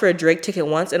 $100 for a Drake ticket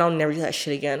once, and I'll never do that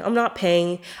shit again. I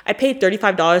paid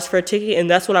 $35 for a ticket, and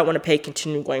that's what I want to pay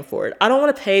continuing going forward. I don't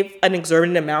want to pay an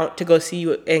exorbitant amount to go see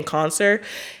you in concert,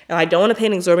 and I don't want to pay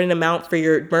an exorbitant amount for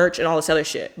your merch and all this other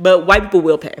shit. But white people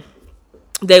will pay.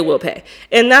 They will pay.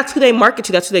 And that's who they market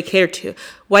to. That's who they cater to.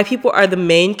 White people are the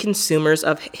main consumers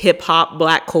of hip hop,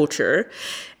 black culture.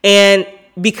 And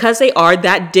because they are,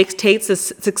 that dictates the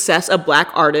success of black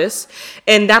artists.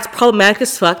 And that's problematic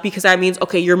as fuck, because that means,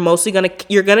 okay, you're gonna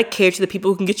cater to the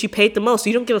people who can get you paid the most. So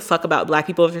you don't give a fuck about black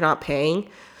people if they're not paying.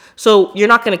 So you're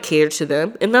not gonna cater to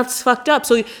them. And that's fucked up.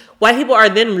 So white people are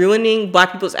then ruining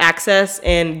black people's access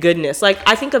and goodness. Like,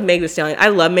 I think of Meg Thee Stallion. I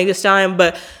love Meg Thee Stallion,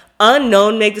 but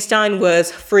unknown Meg Thee Stallion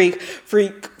was freak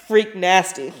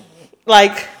nasty.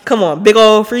 Like, come on, big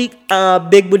old freak,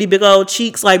 big booty, big old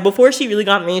cheeks. Like, before she really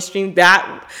got mainstream,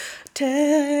 that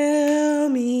tell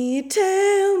me,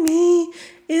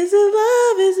 is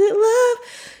it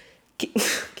love?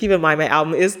 Keep in mind, my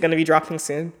album is gonna be dropping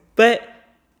soon, but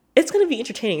it's gonna be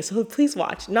entertaining. So please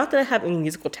watch. Not that I have any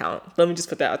musical talent. Let me just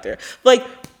put that out there. Like,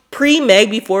 pre-Meg,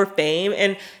 before Fame,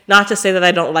 and not to say that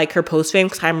I don't like her post-Fame,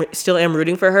 because I still am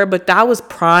rooting for her, but that was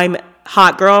prime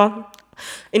hot girl.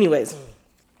 Anyways,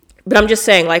 but I'm just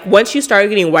saying, like, once you start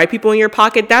getting white people in your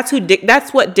pocket, that's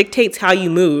what dictates how you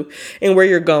move and where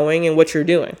you're going and what you're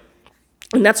doing.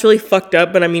 And that's really fucked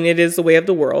up, but I mean, it is the way of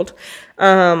the world.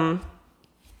 And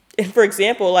for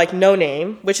example, like No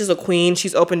Name, which is a queen,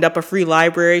 she's opened up a free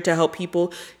library to help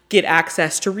people get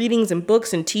access to readings and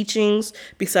books and teachings,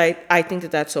 because I think that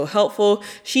that's so helpful.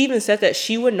 She even said that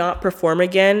she would not perform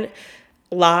again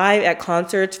live at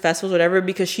concerts, festivals, whatever,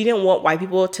 because she didn't want white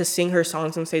people to sing her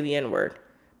songs and say the N-word,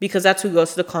 because that's who goes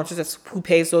to the concerts, that's who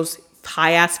pays those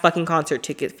high-ass fucking concert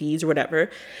ticket fees or whatever.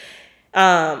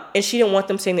 And she didn't want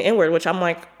them saying the N-word, which I'm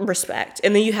like, respect.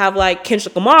 And then you have like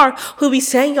Kendrick Lamar, who be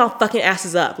saying y'all fucking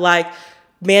asses up. Like,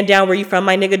 man down where you from,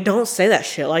 my nigga, don't say that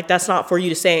shit. Like, that's not for you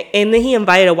to say. And then he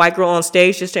invited a white girl on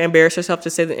stage just to embarrass herself to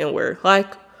say the N-word. Like,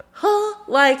 huh?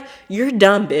 Like, you're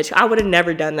dumb, bitch. I would have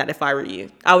never done that if I were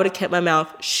you. I would have kept my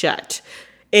mouth shut.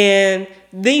 And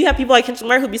then you have people like Kendrick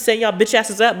Lamar who be saying y'all bitch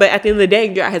asses up, but at the end of the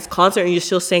day, you're at his concert and you're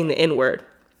still saying the N-word.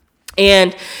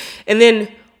 And then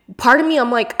part of me,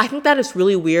 I'm like, I think that is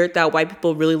really weird that white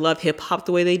people really love hip hop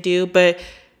the way they do. But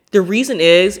the reason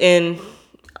is, and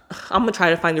I'm gonna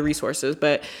try to find the resources,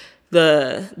 but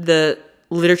the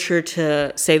literature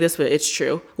to say this, but it's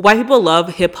true. White people love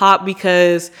hip hop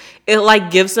because it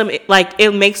like gives them, like,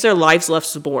 it makes their lives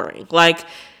less boring. Like,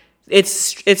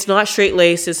 it's not straight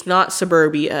laced, it's not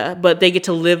suburbia, but they get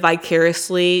to live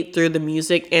vicariously through the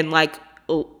music and like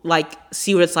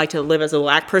see what it's like to live as a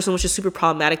black person, which is super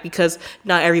problematic because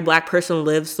not every black person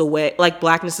lives the way, like,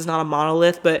 blackness is not a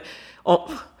monolith, but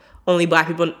only black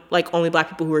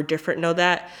people who are different know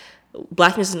that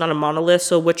blackness is not a monolith.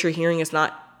 So what you're hearing is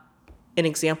not an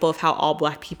example of how all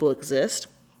black people exist.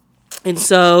 And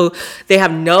so they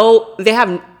have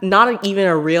not even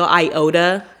a real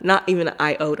iota, not even an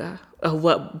iota of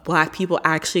what black people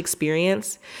actually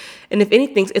experience. And if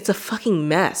anything, it's a fucking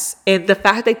mess. And the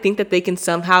fact they think that they can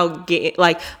somehow get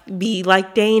be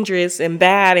like dangerous and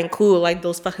bad and cool, like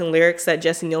those fucking lyrics that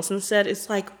Jesse Nielsen said, it's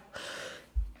like,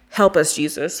 help us,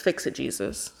 Jesus, fix it,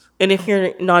 Jesus. And if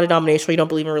you're not a denominational, you don't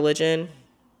believe in religion,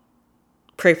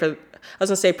 pray for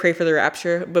the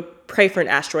rapture, but pray for an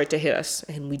asteroid to hit us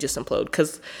and we just implode,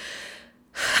 because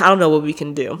I don't know what we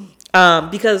can do.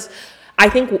 Because I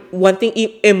think one thing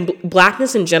in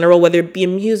blackness in general, whether it be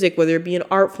in music, whether it be in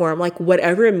art form, like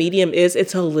whatever a medium is,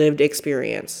 it's a lived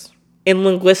experience. In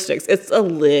linguistics, it's a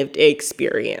lived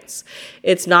experience.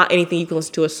 It's not anything you can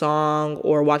listen to a song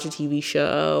or watch a TV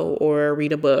show or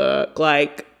read a book.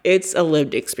 Like, it's a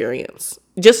lived experience.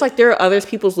 Just like there are other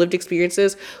people's lived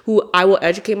experiences who I will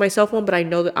educate myself on, but I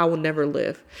know that I will never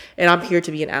live. And I'm here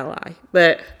to be an ally.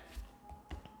 But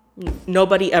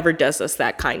nobody ever does us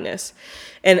that kindness.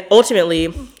 And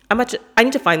ultimately, I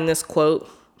need to find this quote,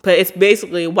 but it's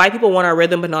basically, white people want our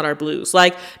rhythm but not our blues.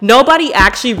 Like, nobody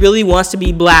actually really wants to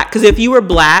be black. Because if you were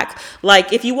black,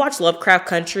 like, if you watch Lovecraft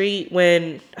Country,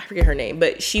 when, I forget her name,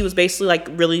 but she was basically like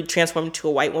really transformed into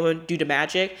a white woman due to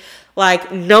magic.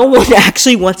 Like, no one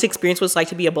actually wants to experience what it's like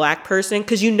to be a black person,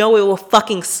 because you know it will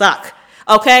fucking suck.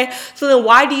 Okay? So then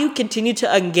why do you continue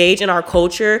to engage in our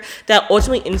culture that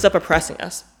ultimately ends up oppressing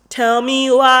us? Tell me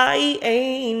why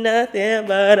ain't nothing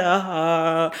but a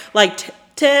heart. Like,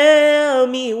 tell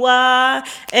me why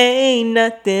ain't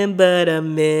nothing but a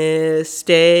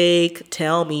mistake.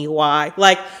 Tell me why.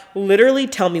 Like, literally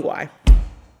tell me why.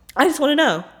 I just want to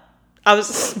know. I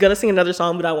was going to sing another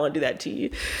song, but I won't do that to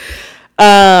you.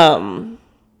 And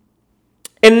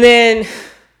then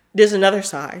there's another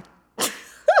side.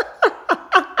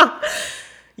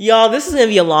 Y'all, this is going to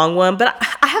be a long one, but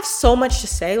I have so much to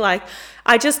say. Like,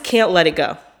 I just can't let it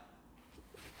go.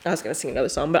 I was going to sing another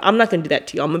song, but I'm not going to do that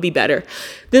to you. I'm going to be better.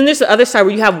 Then there's the other side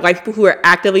where you have white people who are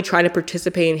actively trying to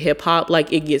participate in hip hop, like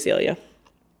Iggy Azalea.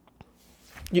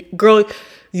 Girl,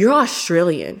 you're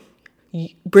Australian.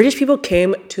 British people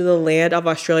came to the land of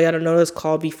Australia, I don't know what it's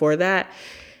called before that,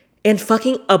 and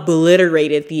fucking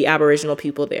obliterated the Aboriginal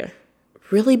people there.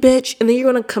 Really, bitch? And then you're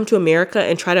going to come to America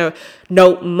and try to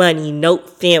note money, note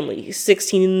family,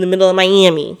 16 in the middle of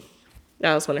Miami.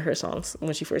 That was one of her songs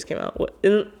when she first came out.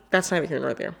 That's not even here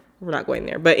nor there. We're not going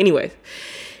there. But anyway.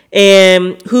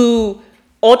 And who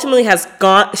ultimately has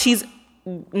gone, she's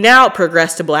now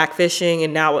progressed to blackfishing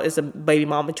and now is a baby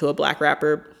mama to a black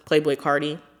rapper, Playboi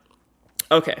Carti.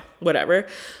 Okay, whatever.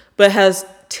 But has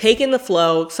taken the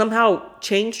flow, somehow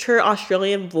changed her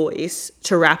Australian voice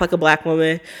to rap like a black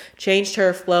woman, changed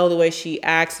her flow, the way she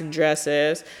acts and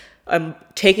dresses,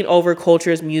 taken over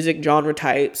culture's music genre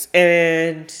types,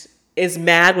 and is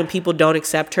mad when people don't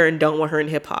accept her and don't want her in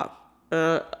hip hop.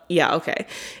 Yeah, okay.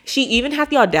 She even had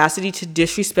the audacity to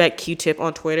disrespect Q-Tip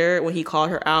on Twitter when he called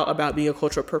her out about being a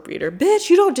cultural appropriator. Bitch,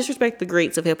 you don't disrespect the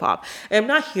greats of hip hop. And I'm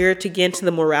not here to get into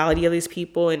the morality of these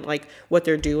people and like what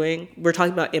they're doing. We're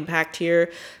talking about impact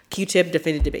here. Q-Tip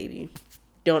defended DaBaby.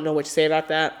 Don't know what to say about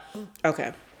that.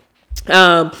 Okay.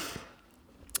 And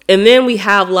then we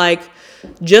have like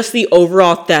just the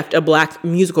overall theft of black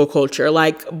musical culture.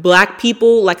 Like, black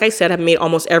people, like I said, have made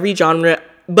almost every genre,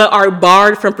 but are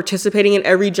barred from participating in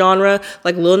every genre.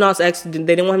 Like Lil Nas X, they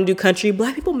didn't want him to do country.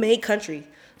 Black people made country.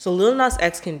 So Lil Nas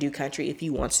X can do country if he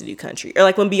wants to do country. Or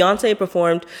like when Beyonce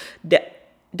performed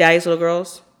Daddy's Little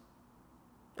Girls.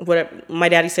 Whatever, my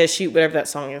daddy says shoot, whatever that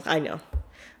song is. I know.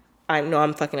 I know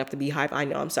I'm fucking up the Beehive. I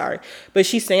know, I'm sorry. But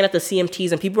she sang at the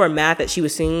CMTs, and people are mad that she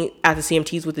was singing at the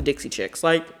CMTs with the Dixie Chicks.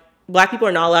 Like, Black people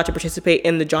are not allowed to participate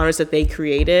in the genres that they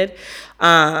created.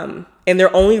 And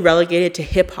they're only relegated to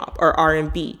hip hop or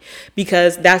R&B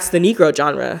because that's the Negro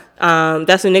genre.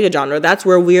 That's the nigga genre. That's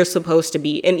where we're supposed to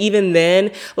be. And even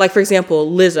then, like, for example,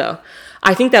 Lizzo.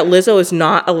 I think that Lizzo is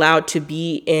not allowed to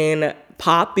be in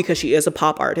pop because she is a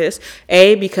pop artist.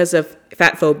 A, because of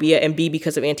fat phobia, and B,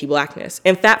 because of anti-blackness.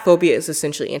 And fat phobia is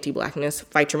essentially anti-blackness.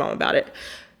 Fight your mom about it.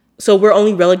 So we're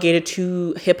only relegated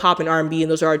to hip hop and R&B, and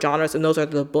those are our genres, and those are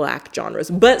the Black genres.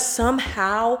 But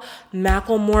somehow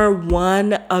Macklemore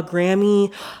won a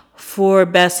Grammy for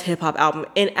Best Hip Hop Album.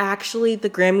 And actually,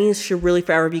 the Grammys should really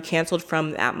forever be canceled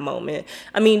from that moment.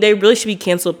 I mean, they really should be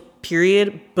canceled,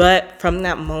 period. But from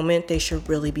that moment, they should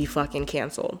really be fucking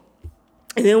canceled.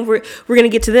 And then we're gonna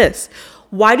get to this.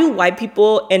 Why do white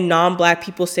people and non-Black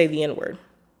people say the N-word?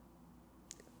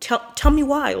 Tell me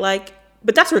why. Like.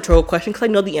 But that's a rhetorical question because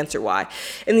I know the answer why.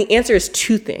 And the answer is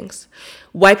two things.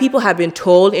 White people have been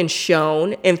told and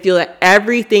shown and feel that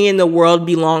everything in the world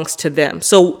belongs to them.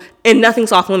 So, and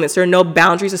nothing's off limits. There are no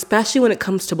boundaries, especially when it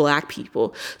comes to Black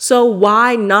people. So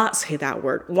why not say that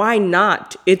word? Why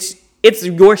not? It's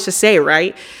yours to say,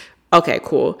 right? Okay,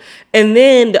 cool. And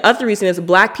then the other reason is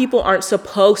Black people aren't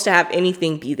supposed to have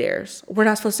anything be theirs. We're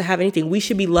not supposed to have anything. We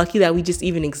should be lucky that we just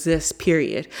even exist,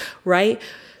 period, right?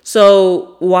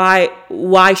 So why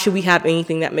should we have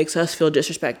anything that makes us feel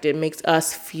disrespected, makes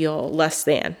us feel less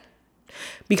than?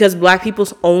 Because Black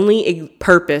people's only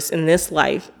purpose in this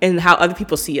life and how other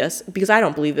people see us, because I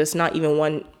don't believe this, not even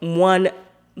one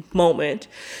moment,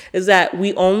 is that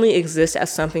we only exist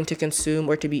as something to consume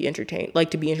or to be entertained,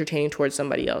 like to be entertaining towards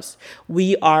somebody else.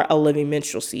 We are a living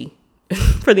minstrelsy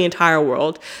for the entire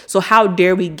world. So how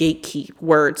dare we gatekeep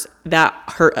words that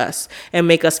hurt us and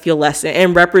make us feel less than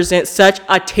and represent such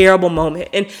a terrible moment?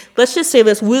 And let's just say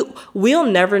this, we'll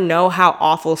never know how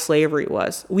awful slavery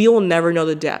was. We will never know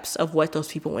the depths of what those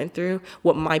people went through,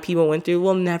 what my people went through.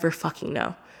 We'll never fucking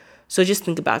know. So just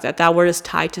think about that. That word is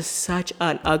tied to such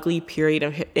an ugly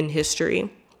period in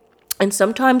history. And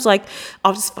sometimes, like,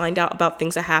 I'll just find out about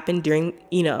things that happened during,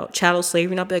 chattel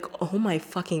slavery, and I'll be like, oh my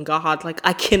fucking God, like,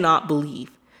 I cannot believe.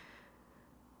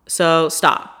 So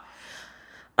stop.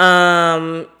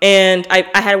 And I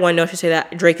had one note to say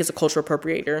that Drake is a cultural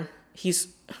appropriator. He's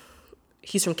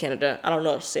from Canada. I don't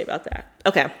know what to say about that.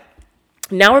 Okay.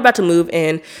 Now we're about to move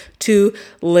in to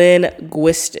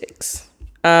linguistics.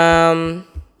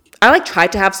 I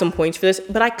tried to have some points for this,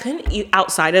 but I couldn't eat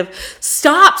outside of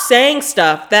stop saying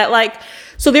stuff that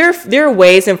so there are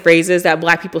ways and phrases that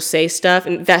Black people say stuff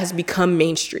and that has become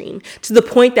mainstream to the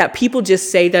point that people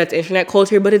just say that it's internet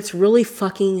culture, but it's really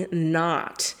fucking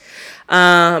not.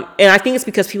 And I think it's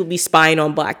because people be spying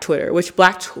on Black Twitter, which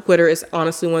Black Twitter is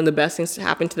honestly one of the best things to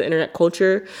happen to the internet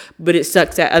culture, but it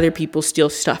sucks that other people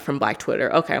steal stuff from Black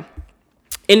Twitter. Okay.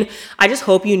 And I just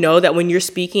hope you know that when you're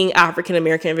speaking African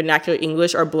American vernacular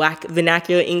English or Black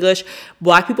vernacular English,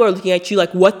 Black people are looking at you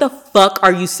like, what the fuck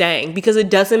are you saying? Because it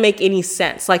doesn't make any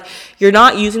sense. Like, you're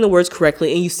not using the words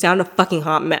correctly and you sound a fucking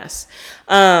hot mess.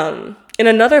 And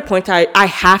another point I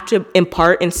have to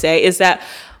impart and say is that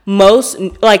a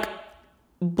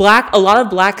lot of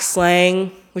Black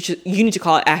slang, which is, you need to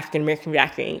call it African American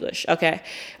vernacular English, okay?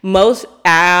 Most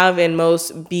AV and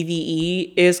most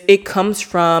BVE it comes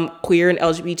from queer and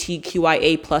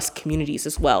LGBTQIA plus communities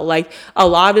as well. Like, a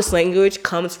lot of this language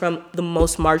comes from the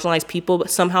most marginalized people, but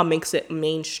somehow makes it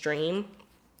mainstream.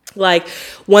 Like,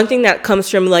 one thing I can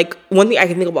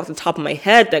think of off the top of my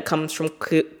head that comes from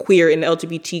queer and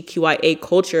LGBTQIA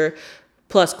culture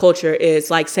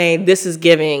is like saying this is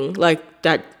giving, like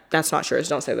that's not sure,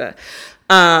 don't say that.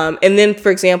 And then, for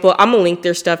example, I'm gonna link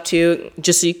their stuff too,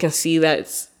 just so you can see that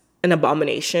it's an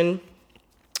abomination.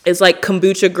 It's like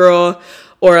Kombucha Girl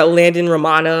or Landon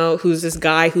Romano, who's this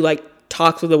guy who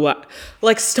talks with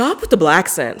stop with the Black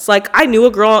accents. Like, I knew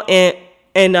a girl and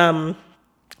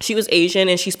she was Asian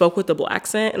and she spoke with the Black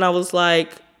accent, and I was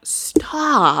like,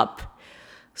 stop,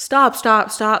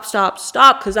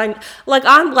 because I'm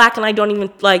Black and I don't even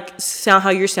sound how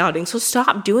you're sounding, so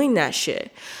stop doing that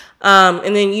shit.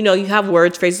 And then, you have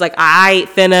phrases like I'm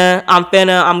finna,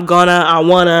 I'm gonna, I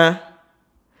wanna,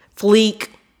 fleek,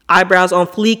 eyebrows on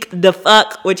fleek, the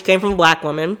fuck, which came from a Black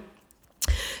woman,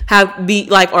 are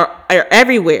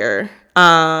everywhere.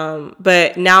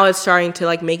 But now it's starting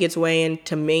to make its way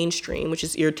into mainstream, which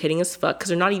is irritating as fuck because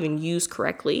they're not even used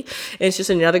correctly. And it's just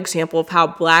another example of how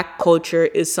Black culture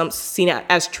is seen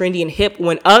as trendy and hip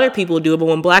when other people do it, but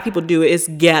when Black people do it, it's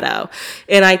ghetto.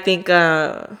 And I think,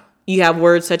 you have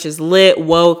words such as lit,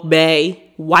 woke, bae,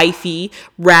 wifey,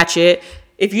 ratchet.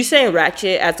 If you say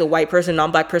ratchet as a white person,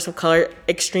 non-black person of color,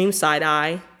 extreme side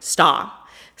eye, stop.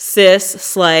 Cis,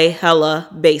 slay, hella,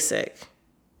 basic.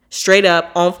 Straight up,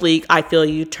 on fleek, I feel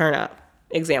you, turn up.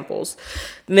 Examples.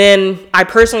 Then I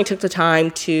personally took the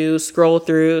time to scroll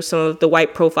through some of the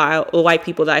white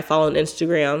people that I follow on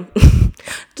Instagram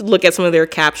to look at some of their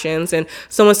captions. And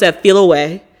someone said, feel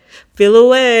away, feel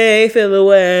away, feel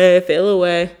away, feel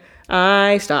away.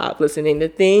 I stop listening to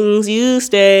things you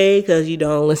say because you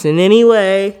don't listen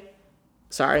anyway.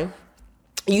 Sorry.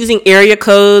 Using area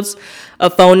codes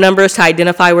of phone numbers to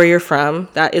identify where you're from.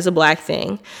 That is a black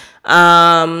thing.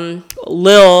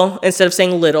 Lil instead of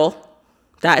saying little.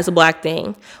 That is a black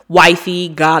thing. Wifey,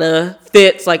 gotta,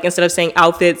 fits, like instead of saying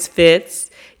outfits,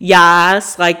 fits.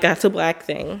 Yes, like that's a black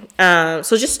thing.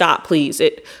 So just stop, please.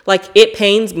 It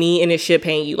pains me and it should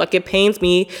pain you. Like it pains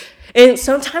me. And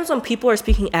sometimes when people are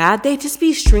speaking they just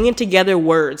be stringing together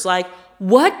words. Like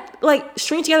what? Like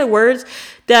stringing together words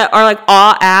that are like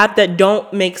all that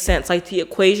don't make sense. Like the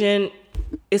equation,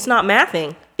 it's not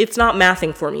mathing. It's not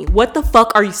mathing for me. What the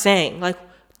fuck are you saying? Like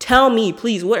tell me,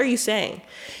 please, what are you saying?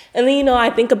 And then, I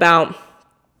think about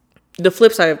the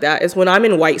flip side of that is when I'm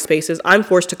in white spaces, I'm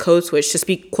forced to code switch to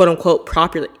speak quote unquote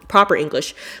proper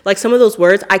English. Like some of those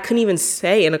words I couldn't even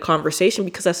say in a conversation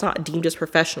because that's not deemed as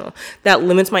professional. That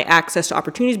limits my access to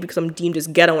opportunities because I'm deemed as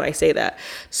ghetto when I say that.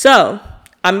 So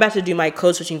I'm about to do my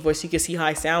code switching voice so you can see how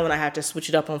I sound when I have to switch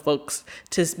it up on folks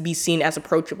to be seen as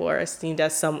approachable or as seen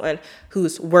as someone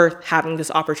who's worth having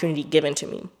this opportunity given to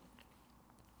me.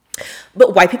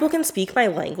 But white people can speak my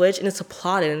language and it's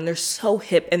applauded and they're so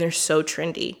hip and they're so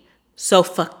trendy. So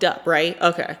fucked up, right?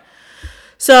 Okay.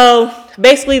 So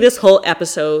basically this whole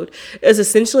episode is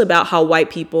essentially about how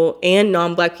white people and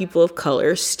non-black people of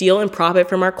color steal and profit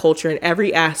from our culture in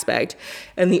every aspect.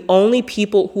 And the only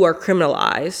people who are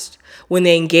criminalized when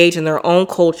they engage in their own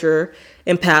culture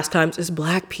and pastimes is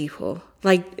black people.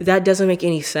 Like that doesn't make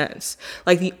any sense.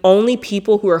 Like the only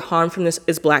people who are harmed from this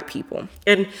is black people.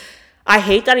 And I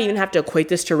hate that I even have to equate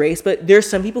this to race, but there's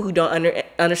some people who don't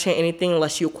understand anything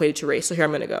unless you equate it to race. So here I'm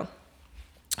going to go.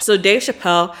 So Dave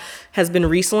Chappelle has been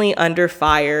recently under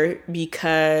fire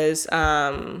because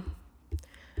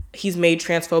he's made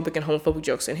transphobic and homophobic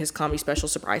jokes in his comedy special,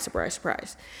 Surprise, Surprise,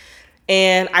 Surprise.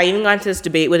 And I even got into this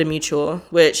debate with a mutual,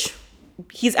 which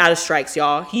he's out of strikes,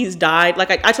 y'all. He's died.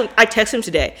 Like I texted him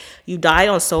today. You died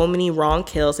on so many wrong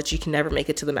kills that you can never make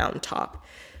it to the mountaintop.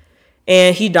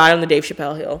 And he died on the Dave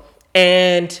Chappelle hill.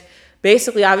 And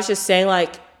basically I was just saying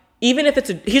like, here's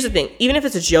the thing, even if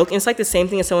it's a joke, it's like the same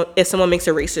thing as if someone makes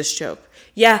a racist joke.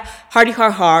 Yeah, hardy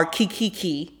har har,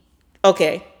 key.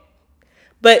 Okay.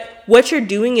 But what you're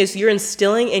doing is you're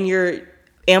instilling and you're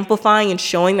amplifying and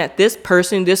showing that this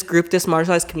person, this group, this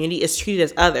marginalized community is treated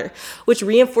as other, which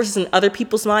reinforces in other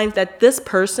people's minds that this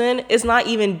person is not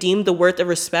even deemed the worth of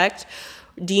respect,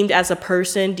 deemed as a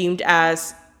person, deemed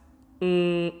as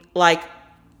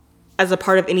as a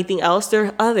part of anything else.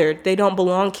 They're other. They don't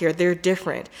belong here. They're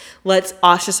different. Let's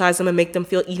ostracize them and make them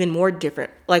feel even more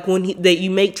different. Like when you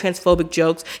make transphobic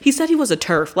jokes, he said he was a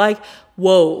TERF. Like,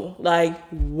 whoa.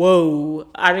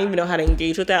 I don't even know how to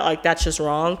engage with that. Like, that's just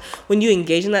wrong. When you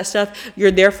engage in that stuff, you're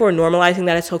therefore normalizing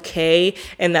that it's okay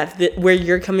and that where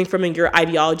you're coming from and your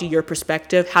ideology, your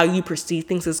perspective, how you perceive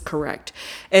things is correct.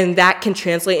 And that can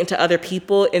translate into other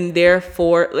people and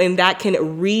that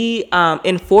can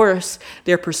reinforce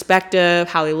their perspective,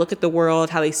 how they look at the world,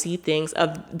 how they see things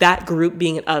of that group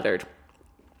being othered.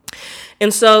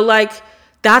 And so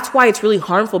that's why it's really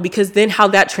harmful, because then how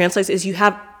that translates is you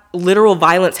have literal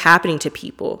violence happening to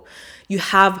people. You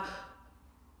have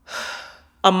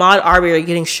Ahmaud Arbery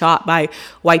getting shot by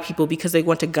white people because they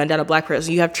want to gun down a black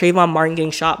person. You have Trayvon Martin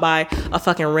getting shot by a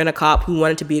fucking rent-a-cop who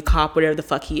wanted to be a cop, whatever the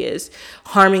fuck he is,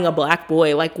 harming a black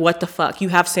boy. Like, what the fuck? You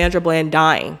have Sandra Bland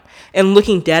dying and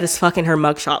looking dead as fucking her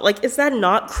mugshot. Like, is that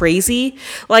not crazy?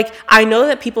 Like, I know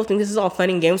that people think this is all fun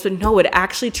and games, but no, it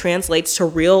actually translates to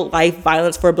real life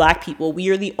violence for black people. We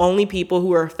are the only people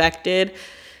who are affected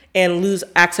and lose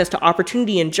access to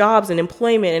opportunity and jobs and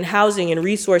employment and housing and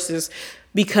resources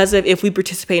because of if we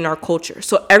participate in our culture.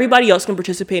 So everybody else can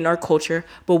participate in our culture,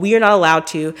 but we are not allowed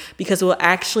to, because it will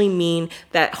actually mean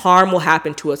that harm will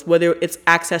happen to us, whether it's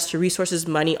access to resources,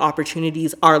 money,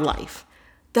 opportunities, our life.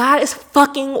 That is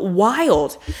fucking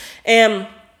wild. And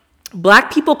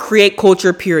black people create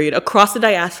culture, period. Across the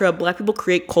diaspora, black people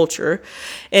create culture.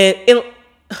 And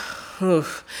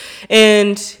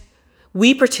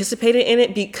We participated in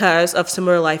it because of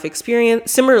similar life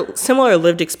experience, similar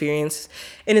lived experience,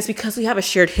 and it's because we have a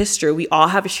shared history. We all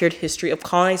have a shared history of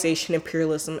colonization,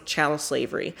 imperialism, chattel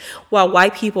slavery. While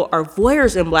white people are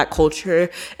voyeurs in Black culture,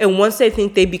 and once they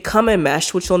think they become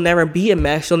enmeshed, which will never be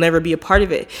enmeshed, they'll never be a part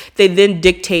of it, they then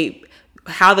dictate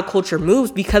how the culture moves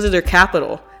because of their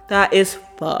capital. That is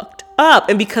fucked up,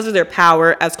 and because of their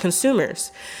power as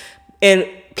consumers. And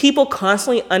people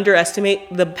constantly underestimate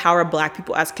the power of Black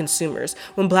people as consumers.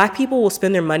 When Black people will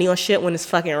spend their money on shit when it's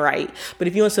fucking right. But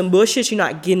if you want some bullshit, you're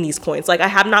not getting these coins. Like, I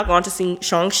have not gone to see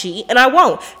Shang-Chi, and I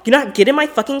won't. You're not getting my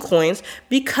fucking coins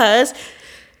because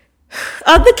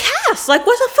of the cast. Like,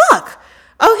 what the fuck?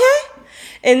 Okay?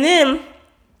 And then,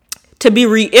 to be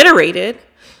reiterated,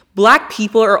 Black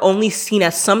people are only seen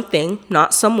as something,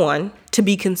 not someone, to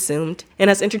be consumed and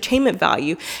as entertainment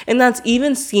value. And that's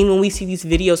even seen when we see these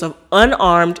videos of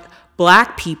unarmed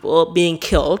Black people being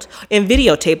killed and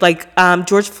videotaped, like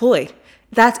George Floyd.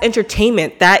 That's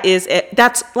entertainment.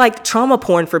 That's like trauma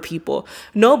porn for people.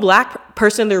 No Black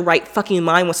person in their right fucking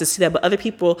mind wants to see that, but other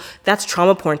people, that's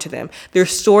trauma porn to them. Their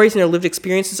stories and their lived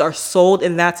experiences are sold,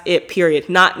 and that's it, period.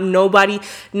 Not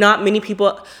many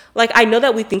people. Like, I know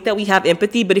that we think that we have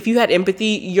empathy, but if you had empathy,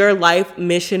 your life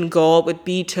mission goal would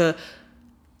be to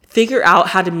figure out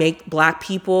how to make Black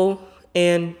people,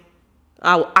 and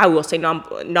I will say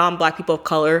non-Black people of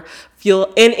color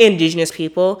feel, and indigenous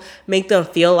people, make them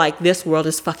feel like this world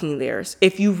is fucking theirs.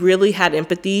 If you really had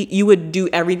empathy, you would do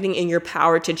everything in your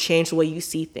power to change the way you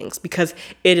see things, because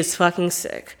it is fucking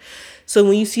sick. So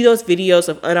when you see those videos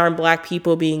of unarmed Black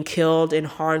people being killed and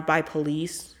harmed by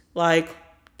police, like,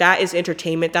 that is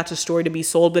entertainment. That's a story to be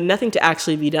sold, but nothing to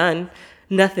actually be done.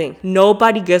 Nothing.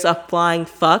 Nobody gives a flying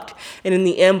fuck. And in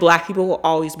the end, Black people will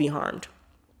always be harmed.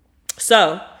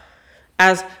 So,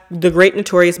 as the great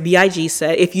notorious B.I.G.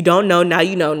 said, if you don't know, now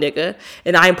you know, nigga.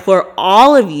 And I implore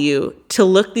all of you to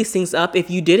look these things up if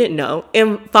you didn't know,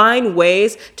 and find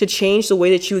ways to change the way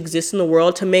that you exist in the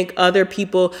world to make other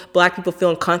people, Black people, feel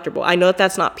uncomfortable. I know that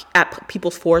that's not at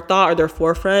people's forethought or their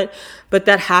forefront, but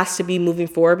that has to be moving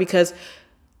forward, because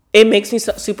it makes me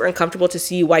super uncomfortable to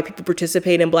see white people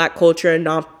participate in Black culture and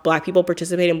non-Black people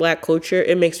participate in Black culture.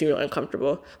 It makes me really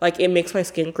uncomfortable. Like, it makes my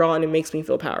skin crawl and it makes me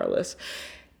feel powerless.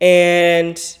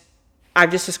 And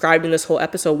I've just described in this whole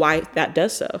episode why that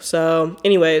does so. So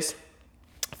anyways,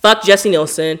 fuck Jesse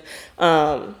Nielsen.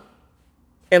 And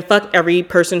fuck every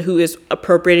person who is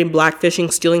appropriating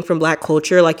Blackfishing, stealing from Black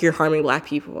culture. Like, you're harming Black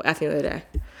people at the end of the day.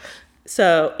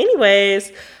 So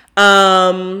anyways,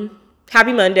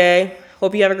 happy Monday.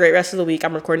 Hope you have a great rest of the week.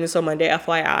 I'm recording this on Monday,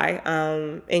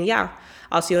 FYI. And yeah,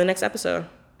 I'll see you in the next episode.